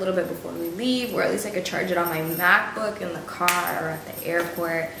charge a little bit before we leave, or at least I could charge it on my MacBook in the car or at the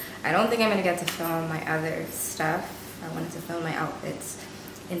airport. I don't think I'm gonna get to film my other stuff. I wanted to film my outfits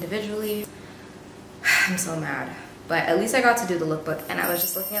individually. I'm so mad. But at least I got to do the lookbook, and I was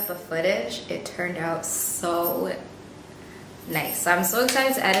just looking at the footage. It turned out so nice. So I'm so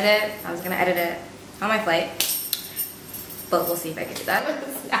excited to edit it. I was gonna edit it on my flight, but we'll see if I can do that.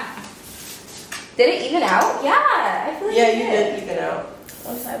 Did it even out? Yeah, I feel like yeah, you did even out.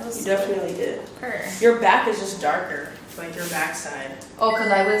 You definitely did. Your back is just darker, like your backside. Oh,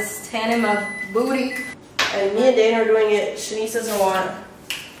 because I was tanning my booty. And me and Dana are doing it. Shanice doesn't want,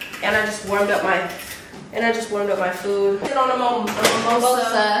 and I just warmed up my food. Get on a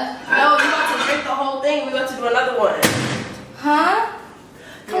mimosa. No, we about to drink the whole thing. We about to do another one. Huh?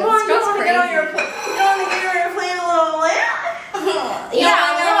 Come on, you want to get on your plane? You want to get on your plane a little lit? Yeah,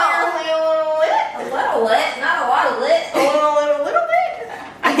 I want to play a little lit. A little lit, not a lot of lit. A little bit.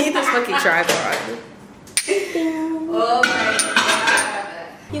 I need this fucking tripod. Oh my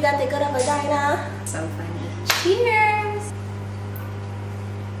god. You got the good vagina. So funny. Cheers.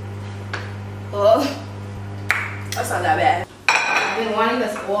 Oh. That's not that bad. I've been wanting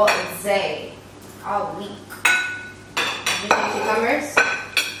this all day, all week. You think cucumbers?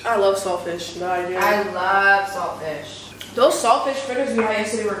 I love saltfish. No idea. I love saltfish. Those saltfish fritters we had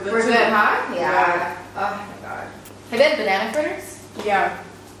yesterday were good. We're good, huh? Yeah. Oh my god. Have you had banana fritters? Yeah.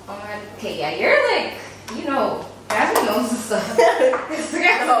 Oh my god. Okay, yeah, you're like, you know, Jasmine knows the stuff.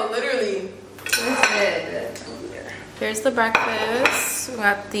 No, literally. It's good. Here's the breakfast. We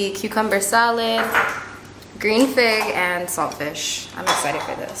got the cucumber salad, green fig, and saltfish. I'm excited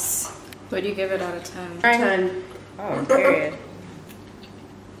for this. What do you give it out of 10? 10. Oh, period.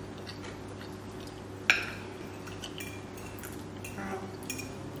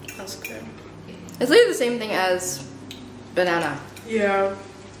 That's good. It's literally the same thing as banana. Yeah.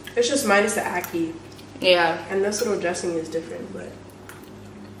 It's just minus the ackee. Yeah. And this little dressing is different, but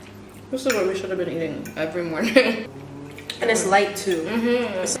This is what we should have been eating every morning. And it's light too.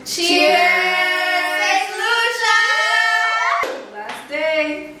 Cheers! St. Lucia! Last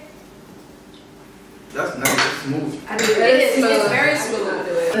day. That's nice. That's smooth. It's very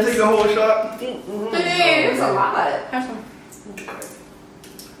smooth. Let's take a whole shot. It's a lot.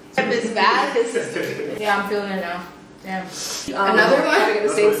 If it's bad, yeah, I'm feeling it now. Damn. Another one?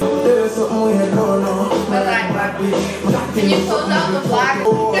 Can you close out the black?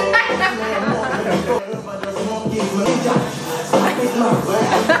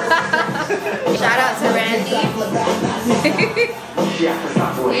 Shout out to Randy.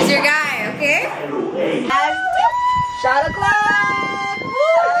 He's your guy, okay? Shot o'clock!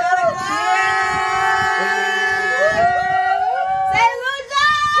 Shot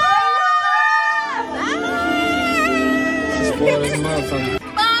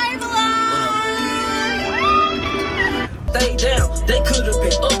Stay down, they could have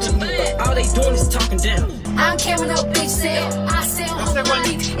been up to me, but all they doing is talking down. I don't care what no bitch said. I said,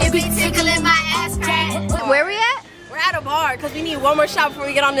 it be tickling my Where we at? We're at a bar because we need one more shot before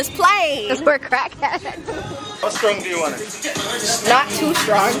we get on this plane. Because we're crackheads. How strong do you want it? Not too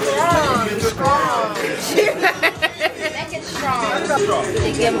strong. Strong. Make it strong.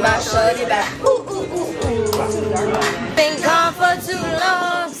 You get my shorty back. Ooh, ooh, ooh, ooh. Been gone for too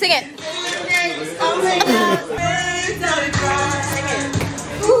long. Sing it.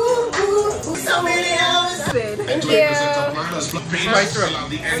 Thank you. Spice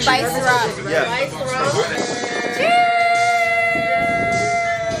rum. Spice rum. Yeah.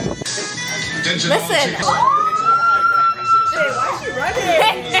 Cheers. Listen. Why is she running?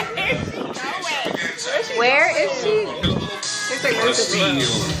 Where is she?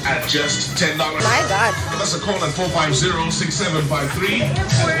 At just $10. My God. Give us a call at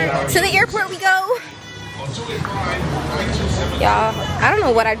 450-6753. To the airport we go. Y'all, I don't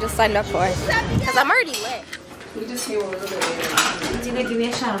know what I just signed up for. Because I'm already lit. We just came a little bit later. Tina, give me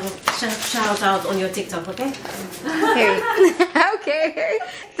a shout out on your TikTok, okay? Okay. Okay.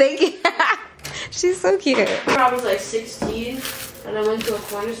 Thank you. She's so cute. I was like 16 and I went to a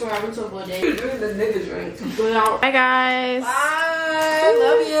corner store. I went to a bodega. The niggas drink. Go out. Bye guys. Bye.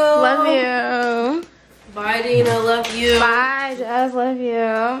 Love you. Love you. Bye Dina. Love you. Bye Jazz. Love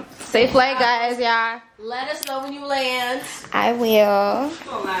you. Safe flight guys, y'all. Let us know when you land. I will.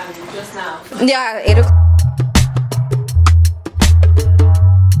 Just now. Yeah, 8 o'clock.